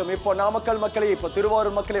 12 நிமிஷம். இப்போ நாமக்கல் மக்களே, இப்போ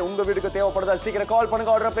திருவாரூர் மக்களே உங்க வீட்டுக்கு தேவைப்படுதா சீக்கிரம் கால்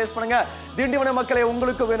பண்ணுங்க, ஆர்டர் பிளேஸ் பண்ணுங்க. திண்டிவனம் மக்களே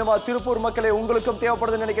உங்களுக்கு வேணுமா, திருப்பூர் மக்களே உங்களுக்கும்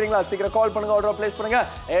தேவைப்படுதுன்னு நினைக்கிறீங்களா சீக்கிரம் கால் பண்ணுங்க, ஆர்டர் பிளேஸ் பண்ணுங்க.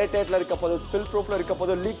 ஏர்டைட்ல இருக்க போது, ஸ்பில் ப்ரூஃப்ல இருக்க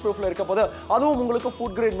போது, லீக் ப்ரூஃப்ல இருக்க போது, அதுவும் உங்களுக்கு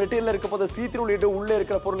ஃபுட் கிரேட் மெட்டீரியல்ல இருக்க போது, சீத்ரூ லிட் உள்ள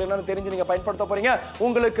இருக்கிற பொருள் என்னன்னு தெரிஞ்சு நீங்க பயன்படுத்த போறீங்க.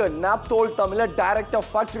 உங்களுக்கு நாப்தோல் தமிழ்ல டைரக்டா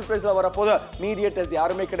ஃபேக்டரி பிரைஸ்ல வர போது. மீடியேட்டர்ஸ்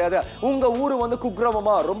யாருமே கிடையாது. உங்க ஊரு வந்து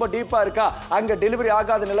குக்கிராமமா ரொம்ப டீப்பா இருக்கா, அங்க டெலிவரி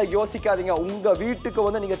ஆகாதுன்னு யோசிக்காதீங்க. உங்க வீட்டுக்கு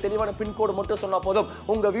வந்து நீங்க தெளிவான பின் கோடு மட்டும் சொன்னா போதும்.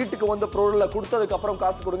 உங்க வீட்டுக்கு வந்து பொருளை கொடுத்ததுக்கு அப்புறம்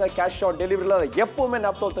காசு கொடுங்க. கேஷ் ஆன் டெலிவரில எப்பவுமே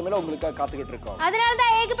நாப்தோல் தமிழ்ல உங்களுக்கு காத்துக்கிட்டு இருக்கோம். அதனால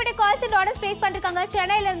தான் ஏகப்பட்ட கால்ஸ் அண்ட் ஆர்டர்ஸ் பிளேஸ் பண்ணிருக்காங்க.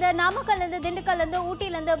 சென்னையில இருந்து, நாமக்கல்ல இருந்து, திண்டுக்கல்ல இருந்து,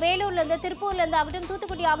 ஊட்டில இருந்து, வேலூர்ல இருந்து, திருப்பூர்ல இருந்து ஆகட்டும்,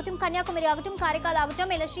 தூத்துக்குடி ஆகட்டும், கன்னியாகுமரி ஆகட்டும், காரைக்கால்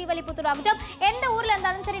ஆகட்டும், இல்ல ஸ்ரீவல்லிபுத்தூர் ஆகட்டும், எந்த ஊர்ல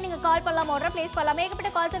இருந்தாலும் சரி நீங்க கால் பண்ணலாம், ஆர்டர் பிளேஸ் பண்ணலாம்.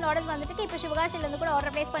 ஏகப்பட்ட கால்ஸ் அண்ட் ஆர்டர்ஸ் வந்துட்டு இப்போ சிவகாசியில இருந்து கூட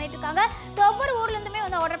ஆர்டர் பிளேஸ் பண்ணிட்டு இருக்காங்க. சோ ஒவ்வொரு ஊர்ல இருந்துமே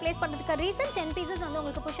வந்து ஆர்டர் பிளேஸ் பண்றதுக்கு ரீசன் 10 பீசஸ் வந்து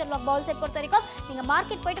உங்களுக்கு push and lock bowl set பொறுத்த வரைக்கும் நீங்க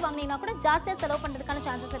மார்க்கெட் போயிட்டு வாங்குனீங்கன்னா கூட ஜாஸ்தியா செலவு பண்றதுக்கான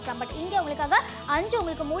சான்சஸ் இருக்கு. பட் இங்க உங்களுக்காக 5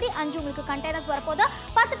 உங்களுக்கு மூடி, 5 உங்களுக்கு கண்டெய்னர்ஸ் வரப்போது.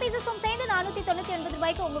 10 பீசஸும் சேர்ந்து 499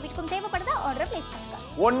 ரூபாய்க்கு உங்க வீட்டுக்கும் தேவைப்படுதா ஆர்டர் பிளேஸ் பண்ணுங்க.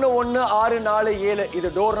 11647 இது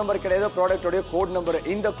டோர் நம்பர் கிடையாது, ப்ராடக்ட்டோட கோட் நம்பர்.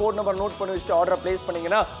 இந்த கோட் நம்பர் நோட் பண்ணி வச்சுட்டு ஆர்டர் பிளேஸ்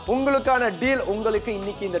பண்ணீங்கன்னா உங்களுக்கான டீல் உங்களுக்கு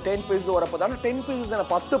இன்னைக்கு இந்த 10 பீசஸ் வரப்போதான. 10 பீசஸ்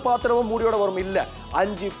 10 பாத்திரமும் மூடியோட வரும் இல்ல,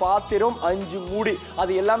 5 பாத்திரம் 5 மூடி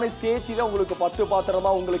அது எல்லாமே சேர்த்து தான் உங்களுக்கு 10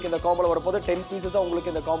 பாத்திரமா உங்களுக்கு இந்த காம்போல வரப்போது. 10 பீசஸா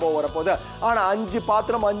உங்களுக்கு இந்த காம்போ வரப்போது. ஆனா 5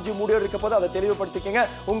 பாத்திரம் 5 மூடியோட இருக்க போது அதை தெளிவுபடுத்திக்கங்க.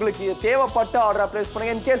 உங்களுக்கு தேவைப்பட்ட ஆர்டர் பிளேஸ்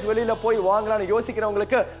பண்ணுங்க. இன் கேஸ் வெளியில போய் வாங்கலாம்னு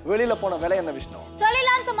யோசிக்கிறவங்களுக்கு வெளியில போன விலை என்ன விஷயம்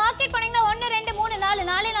சொல்லலாம். சோ மார்க்கெட் பண்ணீங்கன்னா 1 2 3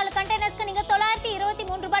 4 கண்டெய்னர்ஸ்க்கு நீங்க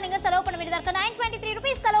 923 ரூபாய் நீங்க செலவு பண்ண வேண்டியதா இருக்கு. 923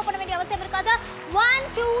 ரூபாய் செலவு பண்ண வேண்டிய அவசியம் இருக்காது. 1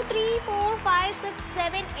 2 3 4 5 6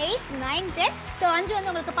 7 8 9 10 சோ 5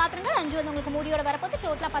 வந்து உங்களுக்கு பாத்திரங்கள், 5 வந்து உங்களுக்கு மூடியோட வரப்போது.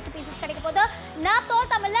 டோட்டலா 10 பீசஸ் கிடைக்க போகுது.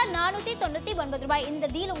 நாப்தோல் தமிழ்ல 499 ரூபாய். இந்த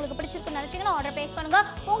டீல் உங்களுக்கு பிடிச்சிருக்குன்னு நினைச்சீங்கன்னா ஆர்டர் பிளேஸ் பண்ணுங்க.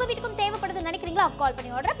 உங்க வீட்டுக்கும் தேவைப்படுதுன்னு நினைக்கிறீங்களா கால்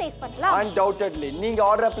பண்ணி ஆர்டர் பிளேஸ் பண்ணலாம். அன்டவுட்டட்லி நீங்க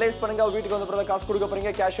ஆர்டர் பிளேஸ் பண்ணுங்க, வீட்டுக்கு வந்து பிறகு காசு கொடுக்க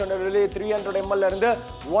போறீங்க. கேஷ் ஆன் டெலிவரி 300 ml இருந்து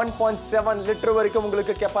 1.7 லிட்டர் வரைக்கும்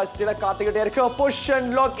உங்களுக்கு கெபாசிட்டில காத்துக்கிட்டே இருக்கு. புஷ்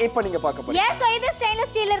அண்ட் லாக் இப்போ நீங்க பார்க்க போறீங்க. எஸ், சோ இது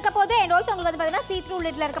ஸ்டெயின்லெஸ் ஸ்டீல் இருக்க போது and also உங்களுக்கு வந்து பாத்தீங்கன்னா see through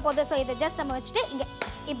lidல இருக்க போது. சோ இத ஜஸ்ட் நம்ம வச்சிட்டு இங்க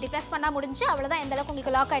இப்படி பிரஸ் பண்ணா முடிஞ்சு அவ்வளவுதான். எந்த அளவுக்கு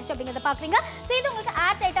உங்களுக்கு லாக் ஆயிடுச்சு அப்படிங்கறத பாக்குறீங்க. சோ இது உங்களுக்கு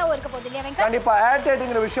ஏர் டைட்டாவும் இருக்க போகுது இல்லையா வெங்கட்? கண்டிப்பா ஏர்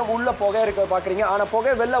டைட்ங்கிற விஷயம் உள்ள புகை இருக்க பாக்குறீங்க. ஆனா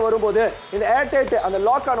புகை வெளில வரும்போது இந்த ஏர் டைட் அந்த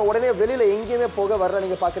லாக் ஆன உடனே வெளியில எங்கேயுமே புகை வரல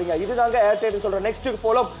நீங்க பாக்குறீங்க. இதுதாங்க ஏர் டைட் சொல்ற. நெக்ஸ்ட்க்கு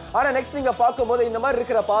போலாம். ஆனா நெக்ஸ்ட் நீங்க பாக்கும்போது இந்த மாதிரி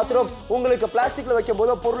இருக்கிற பாத்திரம் உங்களுக்கு பிளாஸ்டிக்ல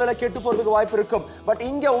வைக்கும்போது பொருள் எல்லாம் கெட்டு போறதுக்கு வாய்ப்பு இருக்கும். பட்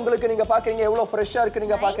இங்க உங்களுக்கு நீங்க பாக்குறீங்க எவ்வளவு ஃப்ரெஷ்ஷா இருக்கு.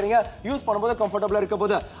 நீங்க பாக்குறீங்க யூஸ் பண்ணும்போது கம்ஃபர்ட்டபிளா இருக்க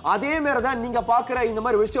போது. அதே மாதிரி தான் நீங்க பாக்குற இந்த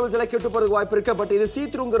மாதிரி வெஜிடபிள்ஸ் எல்லாம் கெட்டு போறதுக்கு வாய்ப்பு இருக்கு. பட் இது சீ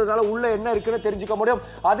த்ரூங்கிறதுனால உள்ள என்ன இருக்குன்னு தெரிஞ்சுக்க முடியும்.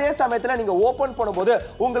 அதே சமயத்துல நீங்க ஓபன் பண்ணும்போது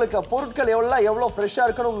உங்களுக்கு பொருட்கள் எவ்வளவு ஃப்ரெஷ்ஷா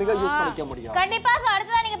இருக்குன்னு நீங்க யூஸ் பண்ணிக்க முடியும். கண்டிப்பா. சோ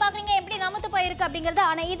அடுத்ததா நீங்க பாக்குறீங்க எப்படி நமத்து போய் இருக்கு இருக்கு அப்படிங்கிறது.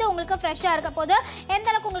 ஆனா இது உங்களுக்கு ஃப்ரெஷ்ஷா இருக்க போது எந்த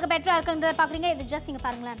அளவுக்கு உங்களுக்கு பெட்டரா இருக்குன்றத பாக்குறீங்க. இது ஜஸ்ட் நீங்க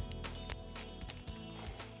பாருங்களேன்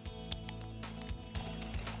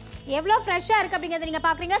எவ்வளோ ஃப்ரெஷ்ஷாக இருக்குது அப்படிங்கிறத நீங்கள்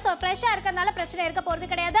பார்க்குறீங்க. ஸோ ஃப்ரெஷ்ஷாக இருக்கிறதுனால பிரச்சனை இருக்க போகிறது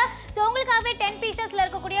கிடையாது. ஸோ உங்களுக்காகவே 10 பீசஸில்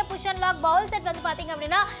இருக்கக்கூடிய push and lock bowl set வந்து பார்த்தீங்க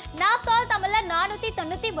அப்படின்னா நாப்தால் தமிழில்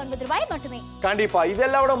 499 ரூபாய் மட்டுமே. கண்டிப்பா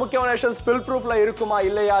இதெல்லாம் விட முக்கியமான விஷயம் ஸ்பில் ப்ரூஃப்ல இருக்குமா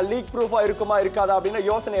இல்லையா, லீக் ப்ரூஃபா இருக்குமா இருக்காதா அப்படின்னு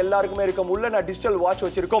யோசனை எல்லாருக்குமே இருக்கும். உள்ள நான் டிஜிட்டல் வாட்ச்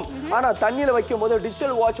வச்சிருக்கோம். ஆனா தண்ணியில வைக்கும் போது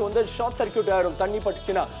டிஜிட்டல் வாட்ச் வந்து ஷார்ட் சர்க்யூட் ஆயிடும் தண்ணி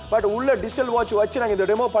பட்டுச்சுன்னா. பட் உள்ள டிஜிட்டல் வாட்ச் வச்சு நாங்கள் இந்த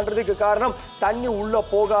டெமோ பண்றதுக்கு காரணம் தண்ணி உள்ள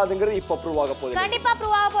போகாதுங்கிறது இப்போ ப்ரூவ் ஆக போகுது. கண்டிப்பா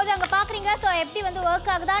ப்ரூவ் ஆக போகுது. அங்க பாக்குறீங்க. ஸோ எப்படி வந்து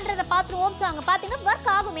ஒர்க் ஆகுதான்றத பாத்துருவோம். ஸோ அங்க பாத்தீங்கன்னா ஒர்க்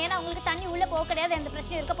ஆகும். ஏன்னா உங்களுக்கு தண்ணி உள்ள போக கிடையாது, எந்த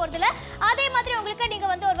பிரச்சனையும் இருக்க போறது இல்ல. அதே மாதிரி உங்களுக்கு நீங்க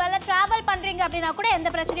வந்து ஒரு வேளை டிராவல் பண்றீங்க அப்படின்னா கூட எந்த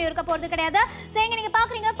பிரச்சனையும் இருக்க போறது கிடையாது. ஸோ இங்க நீங்க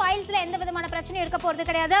பாக்குறீங்க ஃபைல்ஸ்ல எந்த விதமான பிரச்சனையும் இருக்க போறது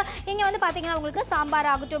கிடையாது. இங்க வந்து பாத்தீங்கன்னா உங்களுக்கு சாம்பார்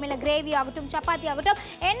ஆகட்டும் இல்ல கிரேவி ஆகட்டும் சப்பாத்தி ஆகட்டும்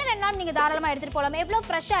என்ன வேணாலும் நீங்க தாராளமா எடுத்துட்டு போகலாம். எவ்வளவு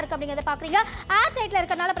ஃப்ரெஷ்ஷா இருக்கு அப்படிங்கறத பாக்குறீங்க. ஏர் டைட்ல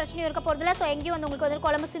இருக்கறனால பிரச்சனையும் இருக்க போறது இல்ல. ஸோ எங்கேயும் வந்து உங்களுக்கு வந்து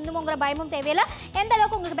குழம்பு சிந்துமோங்கிற பயமும் தேவையில்லை. எந்த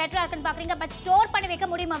அளவுக்கு உங்களுக்கு பெட்டரா இருக்குன்னு பாக்குறீங்க. பட் ஸ்டோர் பண்ணி வைக்க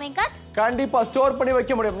முடியுமா வெங்கட்? கண்டிப்பா ஸ்டோர் பண்ணி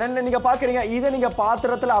வைக்க முடியும். நீங்க பாக்குறீங்க இதை நீங்க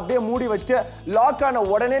பாத்திரத்துல அப்படியே மூடி வச்சுட்டு லாக் ஆன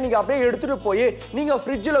உடனே நீங்க அப்படியே எடுத்துட்டு போய் நீங்க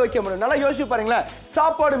ஃப்ரிட்ஜ்ல வைக்க முடியும். நல்லா யோசிச்சு பாருங்களேன்.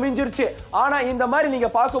 சாப்பாடு மிஞ்சிருச்சு, ஆனா இந்த மாதிரி நீங்க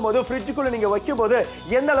பார்க்கும்போது ஃப்ரிட்ஜுக்குள்ள நீங்க வைக்கும்போது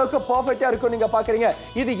எந்த அளவுக்கு பர்ஃபெக்ட்டா இருக்கும் நீங்க பாக்குறீங்க.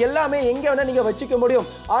 இது எல்லாமே எங்க வேணா நீங்க வச்சுக்க முடியும்.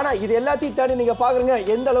 ஆனா இது எல்லாத்தையும் தாண்டி நீங்க பாக்குறீங்க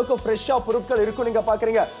எந்த அளவுக்கு ஃப்ரெஷ்ஷா பொருட்கள் இருக்கும் நீங்க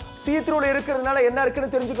பாக்குறீங்க. சீத்ரூல இருக்கிறதுனால என்ன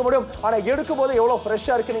இருக்குன்னு தெரிஞ்சுக்க முடியும். ஆனா எடுக்கும் போது எவ்வளவு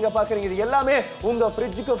ஃப்ரெஷ்ஷா இருக்கு நீங்க பாக்குறீங்க. இது எல்லாமே உங்க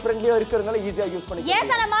ஃப்ரிட்ஜுக்கு ஃப்ரெண்ட்லியா இருக்கிறதுனால ஈஸியா யூஸ் பண்ணிக்கலாம்.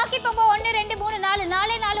 எஸ், ஆனா மார்க்கெட் போம்போ 1 2 3 4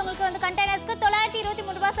 நாளே உங்களுக்கு வந்து கண்டெய்னர்ஸ்க்கு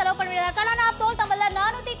 923 ரூபாய் செலவு பண்ண வேண்டியதா இருக்கு. ஆனா தோல் தமிழ்ல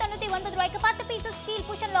 499 ரூபாய்க்கு 10 pieces steel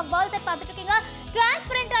push and lock ball set பார்த்துட்டு இருக்கீங்க.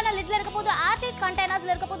 டிரான்ஸ்பரண்டான லிட்ல இருக்க போது ஏர்டைட்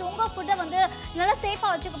கண்டெய்னர்ஸ்ல இருக்க போது உங்க ஃபுட்டை வந்து நல்லா சேஃபா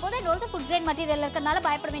வச்சுக்க போது and also food grade material இருக்கறனால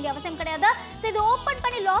பயப்பட வேண்டிய அவசியம் கிடையாது. சோ இது ஓபன்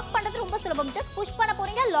பண்ணி லாக் பண்றது ரொம்ப சுலபம். ஜஸ்ட் புஷ் பண்ண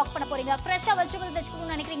போறீங்க, லாக் பண்ண போறீங்க. ஃப்ரெஷ்ஷா வெஜிடபிள்ஸ்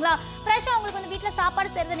வச்சுக்கணும்னு நினைக்கிறீங்களா? ஃப்ரெஷ்ஷா உங்களுக்கு வந்து வீட்ல சாப்பாடு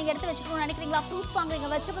செய்யறது நீங்க எடுத்து வச்சுக்கணும்னு நினைக்கிறீங்களா? ஃப்ரூட்ஸ் வாங்குறீங்க,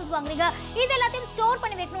 வெஜிடபிள்ஸ் வாங்குறீங்க, இது எல்லாத்தையும் ஸ்டோர்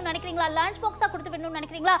பண்ணி வைக்கணும்னு நினைக்கிறீங்களா? லஞ்ச் பாக்ஸா கொடுத்து விடணும்னு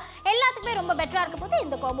நினைக்கிறீங்களா? எல்லாத்துக்குமே ரொம்ப பெட்டரா இருக்க போது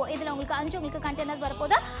இந்த காம்போ. இதுல உங்களுக்கு 5 உங்களுக்கு கண்டெய்னர்ஸ்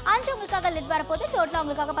வரப்போது, 5 உங்களுக்காக லிட் வரப்போது. டோட்டலா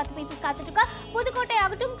உங்களுக்காக 10 பீசஸ் காத்துட்டு இருக்கு. புதுக்கோட்டை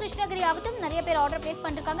ஆகட்டும் கிருஷ்ணகிரி ஆகட்டும் நிறைய பேர் ஆர்டர் பிளேஸ்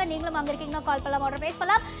பண்ணிருக்காங்க. நீங்களும் அங்க இருக்கீங்கன்னா கால் பண்ணலாம், ஆர்டர் பிளேஸ்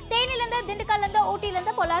பண்ணலாம். தேனில இருந்து, திண்டுக்கல்ல இருந்து, ஊட்டில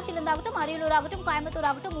இருந்து, பொள்ளாச்சில இருந்து ஆகட்டும், அரியலூர் ஆகட்டும், கோயம்புத்தூர்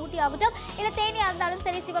ஆகட்டும், ஊட்டி ஆகட்டும், இல்ல தேனியா இருந்தாலும்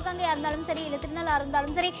சரி, சிவகங்கையா இருந்தாலும் சரி, இல்ல திருநெல்வேலியா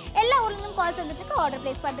இருந்தாலும் சரி, எல்லா ஊர்ல இருந்தும் கால்ஸ் வந்துட்டு இருக்கு, ஆர்டர்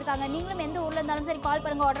பிளேஸ் பண்ணிருக்காங்க. நீங்களும் எந்த ஊர்ல இருந்தாலும் சரி கால்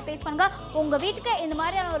பண்ணுங்க, ஆர்டர் பிளேஸ் பண்ணுங்க. உங்க வீட்டுக்கு இந்த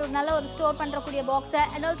மாதிரியான ஒரு நல்ல ஒரு ஸ்டோர் பண்றக்கூடிய பாக்ஸ்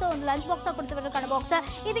அண்ட் ஆல்சோ ஒரு லஞ்ச் பாக்ஸா கொடுத்து வரதுக்கான பாக்ஸ்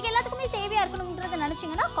இதுக்கு எல்லாத்துக்குமே தேவையா இருக்கணும்ன்றத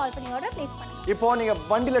நினைச்சீங்கன்னா கால் பண்ணி ஆர்டர் பிளேஸ் பண்ணுங்க. இப்போ நீங்க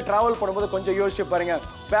வண்டியில டிராவல் பண்ணும்போது கொஞ்சம் யோசிச்சு பாருங்க.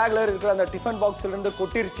 பேக்ல இருக்கிற அந்த டிஃபன் பாக்ஸ்ல இருந்து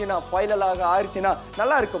கொட்டிருச்சுன்னா ஃபைலாக ஆயிடுச்சுன்னா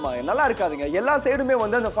நல்லா இருக்குமா? நல்லா இருக்காதுங்க. எல்லா சைடுமே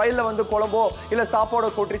வந்து அந்த ஃபைல்ல வந்து குழம்போ இல்ல சாப்பாடோ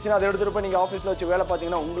கொட்டிருச்சுன்னா அதை எடுத்துட்டு போய் நீங்க ஆஃபீஸ்ல வச்சு வேலை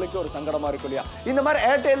பார்த்தீங்கன்னா உங்களுக்கு ஒரு சங்கடமா இருக்கும் இல்லையா? இந்த மாதிரி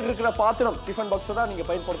ஏர்டைல் இருக்கிற பாத்திரம் டிஃபன் பாக்ஸ் தான் நீங்க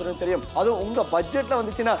பயன்படுத்துறது தெரியும். அதுவும் உங்க பட்ஜெட்ல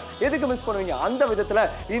வந்துச்சுன்னா எதுக்கு மிஸ் பண்ணுவீங்க? அந்த விதத்துல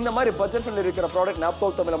இந்த மாதிரி பட்ஜெட் ஃப்ரெண்ட்லி இருக்கிற ப்ராடக்ட்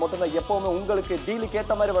நாப்தோல் தமிழ்ல மட்டும் தான் எப்பவுமே உங்களுக்கு டீலுக்கு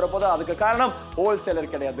ஏத்த மாதிரி வரப்போது. அதுக்கு காரணம்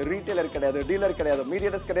ஹோல்சேலர் கிடையாது, ரீட்டைலர் கிடையாது, டீலர் கிடையாது,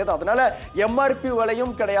 மீடியேட்டர்ஸ் கிடையாது. அதனால எம்ஆர்பி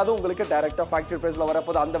விலையும் கிடையாது. உங்களுக்கு டைரக்டா ஃபேக்டரி பிரைஸ்ல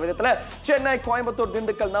வரப்போது. அந்த விதத்துல சென்னை, கோயம்புத்தூர்,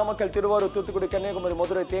 திண்டுக்கல், நாமக்கல், திருவாரூர், தூத்துக்குடி, கன்னியாகுமரி,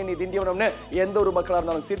 மதுரை, தேனி, திண்டிவனம்னு எந்த ஒரு மக்களா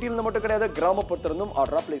இருந்தாலும் சிட்டில இருந்து மட்டும் கிடையாது, கிராமப்புறத்துல இருந்தும்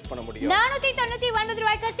ஆர்டர் பிளேஸ் பண்ண முடியும். 499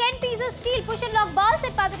 ரூபாய்க்கு 10 pieces steel push and lock ball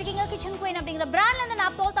set பார்த்துருக்கீங்க. கிச்சன் குயின் அப்படிங்கிற பிராண்ட்ல இருந்து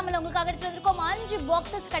நாப்தோல் தமிழ்ல உங்களுக்காக எடுத்து வந்திருக்கோம். 5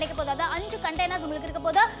 பாக்ஸஸ் கிடைக்க போகுது. அதாவது 5 கண்டெய்னர்ஸ் உங்களுக்கு இருக்க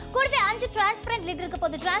போகுது. கூடவே 5 டிரான்ஸ்பரண்ட் லிட் இருக்க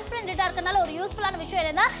போகுது. டிரான்ஸ்பரண்ட் லிட்டா இருக்கனால ஒரு யூஸ்ஃபுல்லான விஷயம்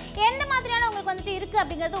என்னன்னா எந்த மாதிரியான உங்களுக்கு வந்துட்டு இருக்கு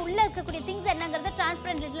அப்படிங்கிறது உள்ள இருக்கக்கூடிய திங்ஸ் என்னங்கிறது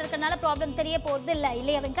டிரான்ஸ்பரண்ட் லிட்ல இருக்கனால ப்ராப்ளம் தெரிய போறது இல்ல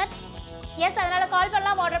இல்லையா வெங்கட்? எஸ், அதனால கால்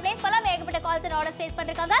பண்ணலாம், ஆர்டர் பிளேஸ் பண்ணலாம். ஏகப்பட்ட கால்ஸ் அண்ட் ஆர்டர்ஸ் பிளேஸ்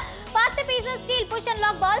பண்ணிருக்காங்க. 10 pieces steel push and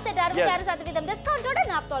lock ball set 66% டிஸ்கவுண்டோட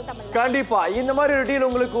Naaptol Tamil. கண்டிப்பா இந்த மாதிரி ஒரு டீல்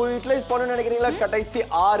உங்களுக்கு யூட்டிலைஸ் பண்ணனும்னு நினைக்கிறீங்களா? கடைசி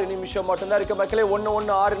 6 நிமிஷம் மட்டும் தான் இருக்கு மக்களே. 1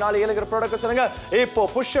 1 6 4 7 ப்ராடக்ட் சொல்லுங்க. இப்போ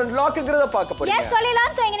புஷ் அண்ட் லாக்ங்கறத பார்க்க போறீங்க. எஸ்,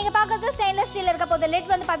 சொல்லலாம். சோ இங்க நீங்க பார்க்கிறது ஸ்டெயின்லெஸ் ஸ்டீல் இருக்க போகுது.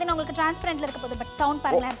 லிட் வந்து பாத்தீங்கன்னா உங்களுக்கு டிரான்ஸ்பரண்ட்ல இருக்க போகுது. பட் சவுண்ட்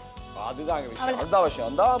பாருங்க. அதுதான் விஷயம். அதுதான் விஷயம்.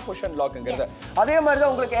 அந்த புஷ் அண்ட் லாக்ங்கிறது அதே மாதிரி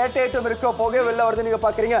தான் உங்களுக்கு ஏர்டைட்டும் இருக்க புகை வெளில வருது நீங்க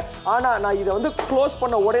பாக்குறீங்க. ஆனா நான் இதை வந்து க்ளோஸ்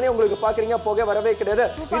பண்ண உடனே உங்களுக்கு பாக்குறீங்க புகை வரவே கிடையாது.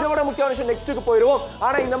 இதை விட முக்கியமான விஷயம் நெக்ஸ்ட்டுக்கு போயிடுவோம்.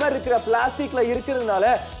 ஆனா இந்த மாதிரி இருக்கிற பிளாஸ்டிக்ல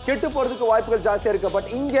இருக்கிறதுனால கெட்டு போறதுக்கு வாய்ப்புகள் ஜாஸ்தியா இருக்கு. பட்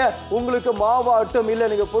இங்க உங்களுக்கு மாவாட்டும் இல்ல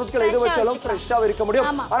நீங்க பொருட்களை எது வச்சாலும் ஃப்ரெஷ்ஷா இருக்க முடியும்.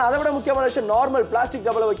 ஆனா அதை விட முக்கியமான விஷயம் நார்மல் பிளாஸ்டிக்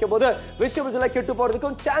டப்பால வைக்கும் போது வெஜிடபிள்ஸ் எல்லாம் கெட்டு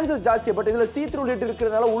போறதுக்கும் சான்சஸ் ஜாஸ்தி. பட் இதுல சீ த்ரூ லிட்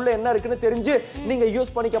இருக்கிறதுனால உள்ள என்ன இருக்குன்னு தெரிஞ்சு நீங்க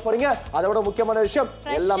யூஸ் பண்ணிக்க போறீங்க. அதை விட முக்கியமான விஷயம்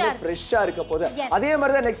எல்லாமே ஃப்ரெஷ்ஷா இருக்க போகுது. அதே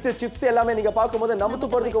மாதிரி தான் நெக்ஸ்ட் சிப்ஸ் எல்லாமே நீங்க பாக்கும்போது நமத்து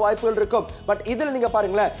போறதுக்கு வாய்ப்புகள் இருக்கும். பட் இதுல நீங்க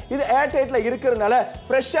பாருங்களேன், இது ஏர்டைட்ல இருக்கிறதுனால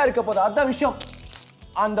ஃப்ரெஷ்ஷா இருக்க போகுது. அதான் விஷயம்.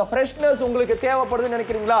 அந்த ஃப்ரெஷ்னஸ் உங்களுக்கு தேவைப்படுதுன்னு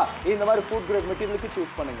நினைக்கிறீங்களா? இந்த மாதிரி ஃபுட் கிரேட் மெட்டீரியலுக்கு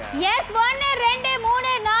சூஸ் பண்ணுங்க. எஸ், 1 2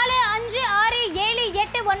 3 4 5 6 7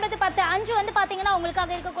 8 9 10 5 வந்து பாத்தீங்கன்னா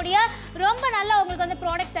உங்களுக்காக இருக்கக்கூடிய ரொம்ப நல்ல உங்களுக்கு வந்து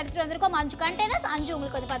ப்ராடக்ட் எடுத்துட்டு வந்திருக்கோம் 5 கண்டெய்னர்ஸ் 5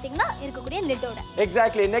 உங்களுக்கு வந்து பாத்தீங்கன்னா இருக்கக்கூடிய லிட்டோட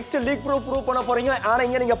எக்ஸாக்ட்லி நெக்ஸ்ட் லீக் ப்ரூஃப் பண்ண போறீங்க ஆனா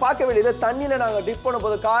இங்க நீங்க பார்க்க வேண்டியது தண்ணில நாங்க டிப்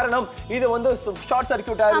பண்ணும்போது காரணம் இது வந்து ஷார்ட்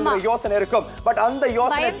சர்க்யூட் ஆகிற யோசனை இருக்கும் பட் அந்த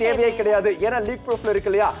யோசனை தேவையே கிடையாது ஏன்னா லீக் ப்ரூஃப்ல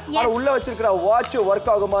இருக்கு இல்லையா ஆனா உள்ள வச்சிருக்கிற வாட்ச்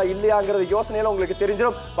வொர்க் ஆகுமா இல்லையாங்கிறது யோசனையில உங்களுக்கு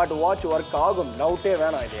தெரிஞ்சிடும் பட் வாட்ச் வொர்க் ஆகும் டவுட்டே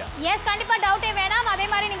வேணாம் இல்லையா எஸ் கண்டிப்பா டவுட்டே வேணாம் அதே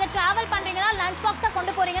மாதிரி நீங்க டிராவல் பண்றீங்கன்னா லஞ்ச் பாக்ஸா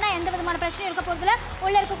கொண்டு போறீங்கன்னா எந்த விதமான பிரச்சனையும் இருக்க போறதில்ல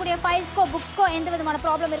உள்ள இருக்கக்கூடிய ஃபைல்ஸ்க்கோ புக்ஸ்க்கோ எந்த விதமான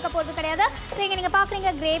ப்ராப்ளம் இருக்க போறது கிடையாது சோ இங்க நீங்க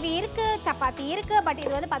பாக்குறீங்க கிரேவி இருக்கு சப்பாத்தி இருக்கு பட்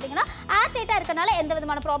இது வந்து பாத்தீங்கன்னா ஏர் டைட்டா இருக்கனால எந்த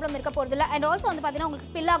விதமான ப்ராப்ளம் இருக்க போறதில்ல அண்ட் ஆல்சோ வந்து பாத்தீங்கன்னா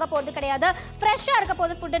உங்களுக்கு ஸ்பில் ஆக போறது கிடையாது ஃப்ரெஷ்ஷா இருக்க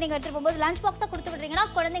போது ஃபுட் நீங்க எடுத்துட்டு போகும்போது லஞ்ச் பாக்ஸா கொடுத்து விடுறீங்கன்னா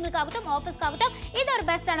குழந்தைகளுக்காகட்டும் ஆஃபீஸ்க்காகட்டும் இது ஒரு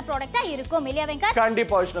பெஸ்டான ப்ராடக்ட்டா இருக்கும் இல்லையா வெங்கட்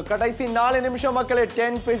கண்டிப்பா விஷ்ணு கடைசி 4 நிமிஷம் மக்களே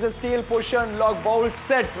 10 pieces steel position lock bowl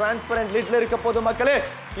set transparent லிட்ல இருக்க போது மக்களே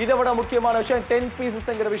இதை விட முக்கியமான விஷயம் 10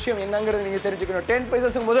 பீசஸ்ங்கிற விஷயம் என்னங்கிறது நீங்க தெரிஞ்சுக்கணும் 10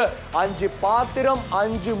 பீசஸ்ங்கும் போது 5 பாத்திரம்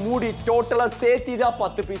 5 மூடி டோட்டலா சேர்த்து தான்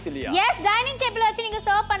 10 பீஸ் இல்லையா எஸ் டைனிங் டேபிள் வச்சு நீங்க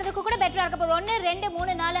சர்வ் பண்ணதுக்கு கூட பெட்டரா இருக்க போகுது 1 2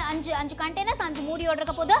 3 4 5 கண்டெய்னர்ஸ் 5 மூடியோட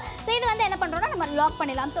இருக்க போகுது சோ இது வந்து என்ன பண்றோம்னா நம்ம லாக்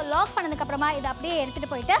பண்ணிடலாம் சோ லாக் பண்ணதுக்கு அப்புறமா இத அப்படியே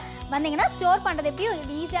எடுத்துட்டு போயிட்டு வந்தீங்கன்னா ஸ்டோர் பண்றது எப்படியும்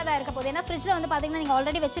ஈஸியா தான் இருக்க போகுது ஏன்னா ஃப்ரிட்ஜ்ல வந்து பாத்தீங்கன்னா நீங்க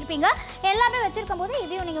ஆல்ரெடி வச்சிருப்பீங்க எல்லாமே வச்சிருக்கும் போது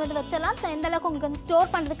இதையும் நீங்க வந்து வச்சிடலாம் சோ எந்த அளவுக்கு உங்களுக்கு வந்து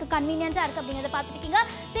ஸ்டோர் பண்றதுக்கு கன்வீனியன்ட்டா இருக்கு அப்படிங்கறத பாத்துட்டீங்க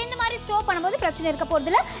சோ இந்த மாதிரி ஸ்டோர் பண்ணும்போது பிரச்சனை இருக்க போறது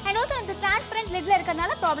இல்ல அண்ட் ஆல்சோ இந்த டிரான்ஸ்பரண்ட் லிட்ல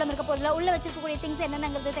இருக்கறனால ப்ராப்ளம் இருக்க போறது இல்ல உள்ள வச்சிருக்கக்கூடிய திங்ஸ்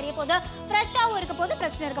என்னங்கிறது தெரிய போகுது ஃப்ரெஷ்ஷாவும் இருக்க போது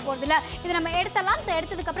பிரச்சனை இருக்க போறது இல்ல இது நம்ம எடுத்தலாம் சோ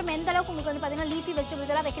எடுத்ததுக்கு அப்புறம் எந்த அளவுக்கு உங்களுக்கு வந்து பாத்தீங்கன்னா லீஃபி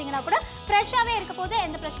வெஜிடபிள்ஸ் எல்லாம் வைக்கிறீங்கன்னா கூட ஃப்ரெஷ்ஷாவே இருக்க போது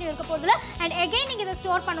எந்த பிரச்சனையும் இருக்க போறது இல்ல அண்ட் அகைன் நீங்க இத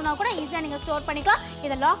ஸ்டோர் பண்ணனும்னா கூட ஈஸியா நீங்க ஸ்டோர் பண்ணிக்கலாம்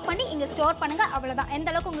இத லாக் பண்ணி இங்க ஸ்டோர் பண்ணுங்க அவ்வளவுதான் எந்த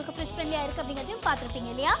அளவுக்கு உங்களுக்கு ஃப்ரிட்ஜ் ஃப்ரெண்ட்லியா இருக்கு அப்படிங்கறதையும் பாத்துருப்பீங்க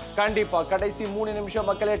இல்லையா கண்டிப்பா கடைசி 3 நிமிஷம்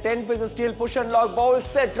மக்களே 10 pieces steel push and lock bowl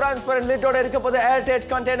set transparent லிட்டோட இருக்க போது ஏர்டைட்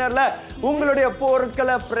கண்டெய்னர்ல உங்களுடைய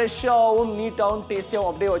பொருட்களை ஃப்ரெஷ்ஷாவும் நீட்டாவும் டேஸ்டியாவும்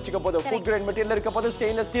அப்படியே வச்சுக்க போது ஃபுட் கிரேட் மெட்டீரியல் இருக்க போது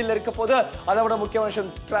ஸ்டெயின்லெஸ் ஸ்டீல் இருக்க போது அதை விட முக்கியமான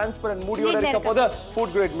விஷயம் டிரான்ஸ்பரண்ட் மூடியோட இருக்க போது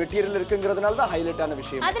ஃபுட் கிரேட் மெட்டீரியல் இருக்குங்கிறதுனால தான் ஹைலைட்டான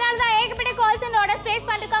விஷயம் அதனால தான் ஏகப்பட்ட கால்ஸ் அண்ட் ஆர்டர்ஸ் பிளேஸ்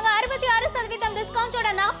பண்ணிருக்காங்க 66% டிஸ்கவுண்டோட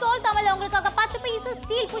நாப்தோல் தமிழ்ல உங்களுக்காக 10 pieces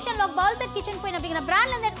steel push and lock bowl set kitchen queen அப்படிங்கிற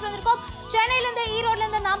பிராண்ட்ல இருந்து எடுத்து வந்திருக்கோம் சென்னையில இருந்து ஈரோட்ல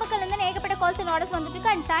இருந்து நாமக்கல்ல இருந்து ஏகப்பட்ட கால்ஸ் அண்ட் ஆர்டர்ஸ் வந்துட்டு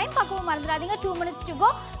இருக்கு அண்ட் டைம் பார்க்கவும் மறந்துடாதீங்க 2 minutes to go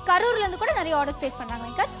கரூர்ல இருந்து கூட நிறைய ஆர்டர்ஸ் பிளேஸ் பண்றாங்க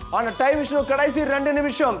வெங்கட் ஆனா டைம் விஷயம் கடைசி 2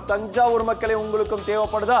 நிமிஷம் தஞ்சாவூர் மக்களே உங்களுக்கும்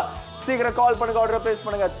தேவைப்படுதா சீக்கிரம் கால் பண்ணுங்க ஆர்டர் பிளேஸ்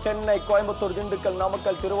பண்ணுங்க சென்னை கோயம்புத்தூர் திண்டுக்கல்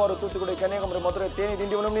நாமக்கல் திருவாரூர் தூத்துக்குடி கன்னியாகுமரி மதுரை தேனி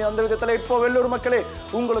திண்டிவனம் அந்த விதத்துல இப்போ வெள்ளூர் மக்களே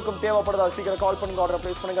உங்களுக்கும் தேவைப்படுதா சீக்கிரம் கால் பண்ணுங்க ஆர்டர்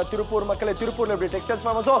பிளேஸ் பண்ணுங்க திருப்பூர் மக்களே திருப்பூர்ல எப்படி டெக்ஸ்டைல்ஸ்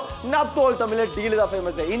ஃபேமஸோ நாப்தோல் தமிழ்ல டீல் தான்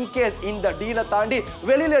ஃபேமஸ் இன் கேஸ் இந்த டீலை தாண்டி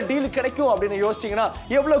வெளியில டீல் கிடைக்கும் அப்படின்னு யோசிச்சீங்கன்னா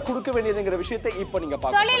எவ்வளவு கொடுக்க வேண்டியதுங்கிற விஷயத்தை இப்போ நீங்க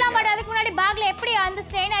பாருங்க சொல்லலாம் பட் அதுக்கு முன்னாடி பேக்ல எப்படி அந்த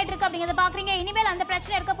ஸ்ட்ரெயின் ஆயிட்டு இருக்கு அப்படிங்கறத பாக்குறீங்க இனிமேல் அந்த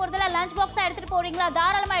பிரச்சனை இருக்க போறதுல லஞ்ச் பாக்ஸா எடுத்துட்டு போறீங்களா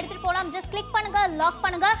தாராளமா எடுத்துட்டு போலாம் ஜஸ்ட் கிளிக் பண்ணுங்க லாக்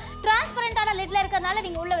பண்ணுங்க டிரான்ஸ்பரண்டான லிட்ல இருக்கறனால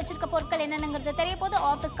நீங்க உள்ள வச்சிருக்க பொருட்கள் என்னங்கிறது தெரிய போது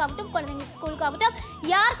ஆபீஸ்க்காகட்டும் குழந்தைங்களுக்கு ஸ்கூலுக்காகட்டும்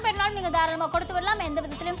யாருக்கு வேணாலும் நீங்க தாராளமா கொடுத்து விடலாம் எந்த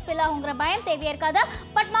விதத்திலும் ஸ்பில் ஆகுங்கிற பயம் தேவையே இருக்காது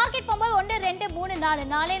பட் மார்க்கெட் போகும்போது 1 2 3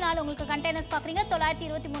 4 4 உங்களுக்கு கண்டெய்னர்ஸ் பாக்குறீங்க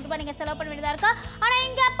 923 ரூபாய் நீங்க செலவு பண்ண வேண்டியதா இருக்கு ஆனா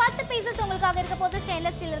இங்க 10 பீசஸ் உங்களுக்காக இருக்க போது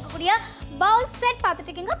ஸ்டெயின்லெஸ் ஸ்டீல் இருக்கக்கூடிய பவுல் செட் பார்த்துட்டு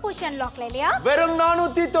இருக்கீங்க புஷ் அண்ட் லாக்ல இல்லையா வெறும்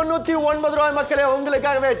 499 ரூபாய் மக்களே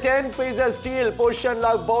உங்களுக்காகவே 10 pieces steel push and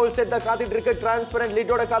lock bowl set காத்துட்டு இருக்கு டிரான்ஸ்பரண்ட்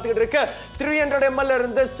லிட்டோட காத்துட்டு இருக்கு 300 ml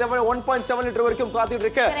இருந்து 1.7 லிட்டர் வரைக்கும் காத்துட்டு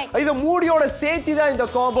இருக்கு இது மூடியோட சேர்த்து தான் இந்த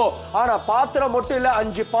காம்போ ஆனா பாத்திரம் மட்டும் இல்ல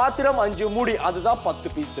 5 பாத்திரம் 5 மூடி அதுதான்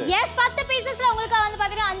 10 பீஸ் எஸ் 10 பீசஸ்ல உங்களுக்கு வந்து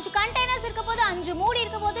பாத்தீங்கன்னா 5 கண்டெய்னர்ஸ் இருக்க போது 5 மூடி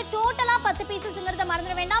இருக்க போது டோட்டலா 10 பீசஸ்ங்கறத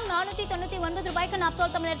மறந்துட வேண்டாம் 499 ரூபாய்க்கு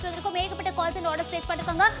நாப்தோல் தமிழ் எடுத்துறதுக்கு ஏகப்பட்ட கால்ஸ் அண்ட் ஆர்டர்ஸ் பிளேஸ்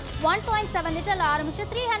பண்ணிருக்காங்க 1.7 லிட்டர்ல ஆரம்பிச்சு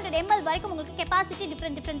 300 ml வரைக்கும் உங்களுக்கு கெபாசிட்டி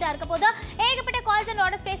டிஃபரண்டா இருக்க போது ஏகப்பட்ட கால்ஸ் அண்ட்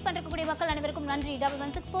ஆர்டர்ஸ் பிளேஸ் பண்றக்கூடிய மக்கள் அனைவருக்கும் நன்றி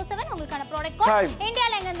 11647 உங்களுக்கான ப்ராடக்ட் கோட்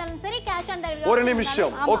இந்தியால எங்க இருந்தாலும் சரி கேஷ் ஆன் டெலிவரி ஒரு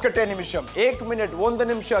நிமிஷம் ஒக்கட்டே நிமிஷம் 1 மினிட் 1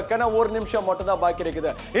 நிமிஷம் கன 1 நிமிஷம் மட்டும் தான் பாக்கி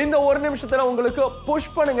இருக்குது இந்த 1 நிமிஷத்துல உங்களுக்கு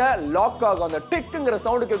புஷ் பண்ணுங்க லாக் ஆகும் அந்த டிக்ங்கற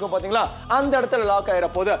சவுண்ட் கேக்கும் பாத்தீங்களா அந்த இடத்துல லாக் ஆயிர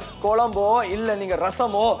போது குழம்போ இல்ல நீங்க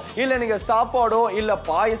ரசமோ இல்ல நீங்க சாப்பாடோ இல்ல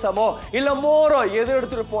பாயசமோ இல்ல மோரோ எது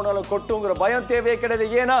எடுத்துட்டு போனாலும் கொட்டுங்கற பயம் தேவையே கிடையாது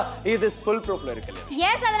ஏனா இது ஃபுல் ப்ரூஃப்ல இருக்குல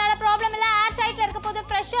எஸ் அதனால ப்ராப்ளம் இல்ல ஏர் டைட்ல இருக்க போது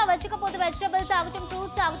ஃப்ரெஷ்ஷா வச்சுக்க போது வெஜிடபிள்ஸ் ஆகட்டும்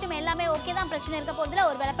ஃப்ரூட்ஸ் ஆகட்டும் எல்லாமே ஓகே தான் பிரச்சனை இருக்க போறதுல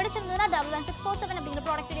ஒருவேளை பிடிச்சிருந்தா 11647 அப்படிங்கற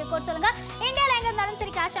ப்ராடக்ட் வீடியோ கோட் சொல்லுங்க இந்தியால எங்க இருந்தாலும்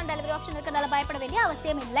சரி கேஷ் ஆன் டெலிவரி ஆப்ஷன் இருக்கனால பயப்பட வேண்டிய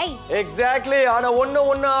அவசியம் இல்லை எக்ஸாக்ட்லி ஆனா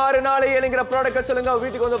 1164 ப்ராடக்ட் சொல்லுங்க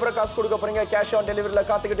வீட்டுக்கு வந்து அப்புறம் காசு கொடுக்க போறீங்க கேஷ் ஆன் டெலிவரில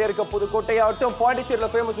காத்துக்கிட்டே இருக்க புதுக்கோட்டை ஆகட்டும் பாண்டிச்சேரியில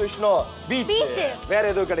ஃபேமஸ் விஷ்ணு பீச் வேற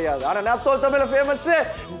எதுவும் கிடையாது ஆனா நாப்தோல் தமிழ்ல ஃபேமஸ்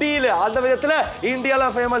டீல் அந்த விதத்துல இந்தியால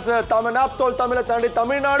ஃபேமஸ் நாப்தோல் தமிழை தாண்டி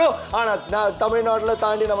தமிழ்நாடு ஆனா தமிழ்நாடுல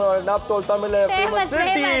தாண்டி நம்ம நாப்தோல் தமிழ்ல ஃபேமஸ்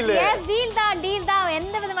டீல் எஸ் டீல் தான்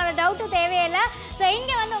எந்த விதமான டவுட்டும் தேவையில்லை. ஸோ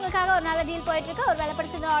இங்கே வந்து உங்களுக்காக ஒரு நல்ல டீல் போயிட்டு இருக்கு. ஒரு வேலை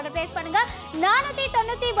பிடிச்சிருந்தா ஆர்டர் பிளேஸ் பண்ணுங்க.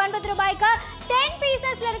 499 ரூபாய்க்கு 10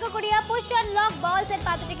 பீசஸ்ல இருக்கக்கூடிய push and lock ball set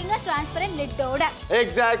பார்த்துட்டு இருக்கீங்க, டிரான்ஸ்பரண்ட் லிட்டோட.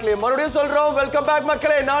 எக்ஸாக்ட்லி. மறுபடியும் சொல்றோம், வெல்கம் பேக்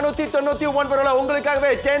மக்களே. 499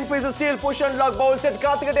 உங்களுக்காகவே 10 pieces steel push and lock bowl set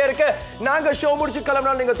காத்துக்கிட்டே இருக்கு. நாங்க ஷோ முடிச்சு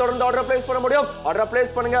கிளம்பினா நீங்க தொடர்ந்து ஆர்டர் பிளேஸ் பண்ண முடியும். ஆர்டர்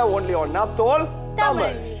பிளேஸ் பண்ணுங்க only on Nestable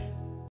Tamil.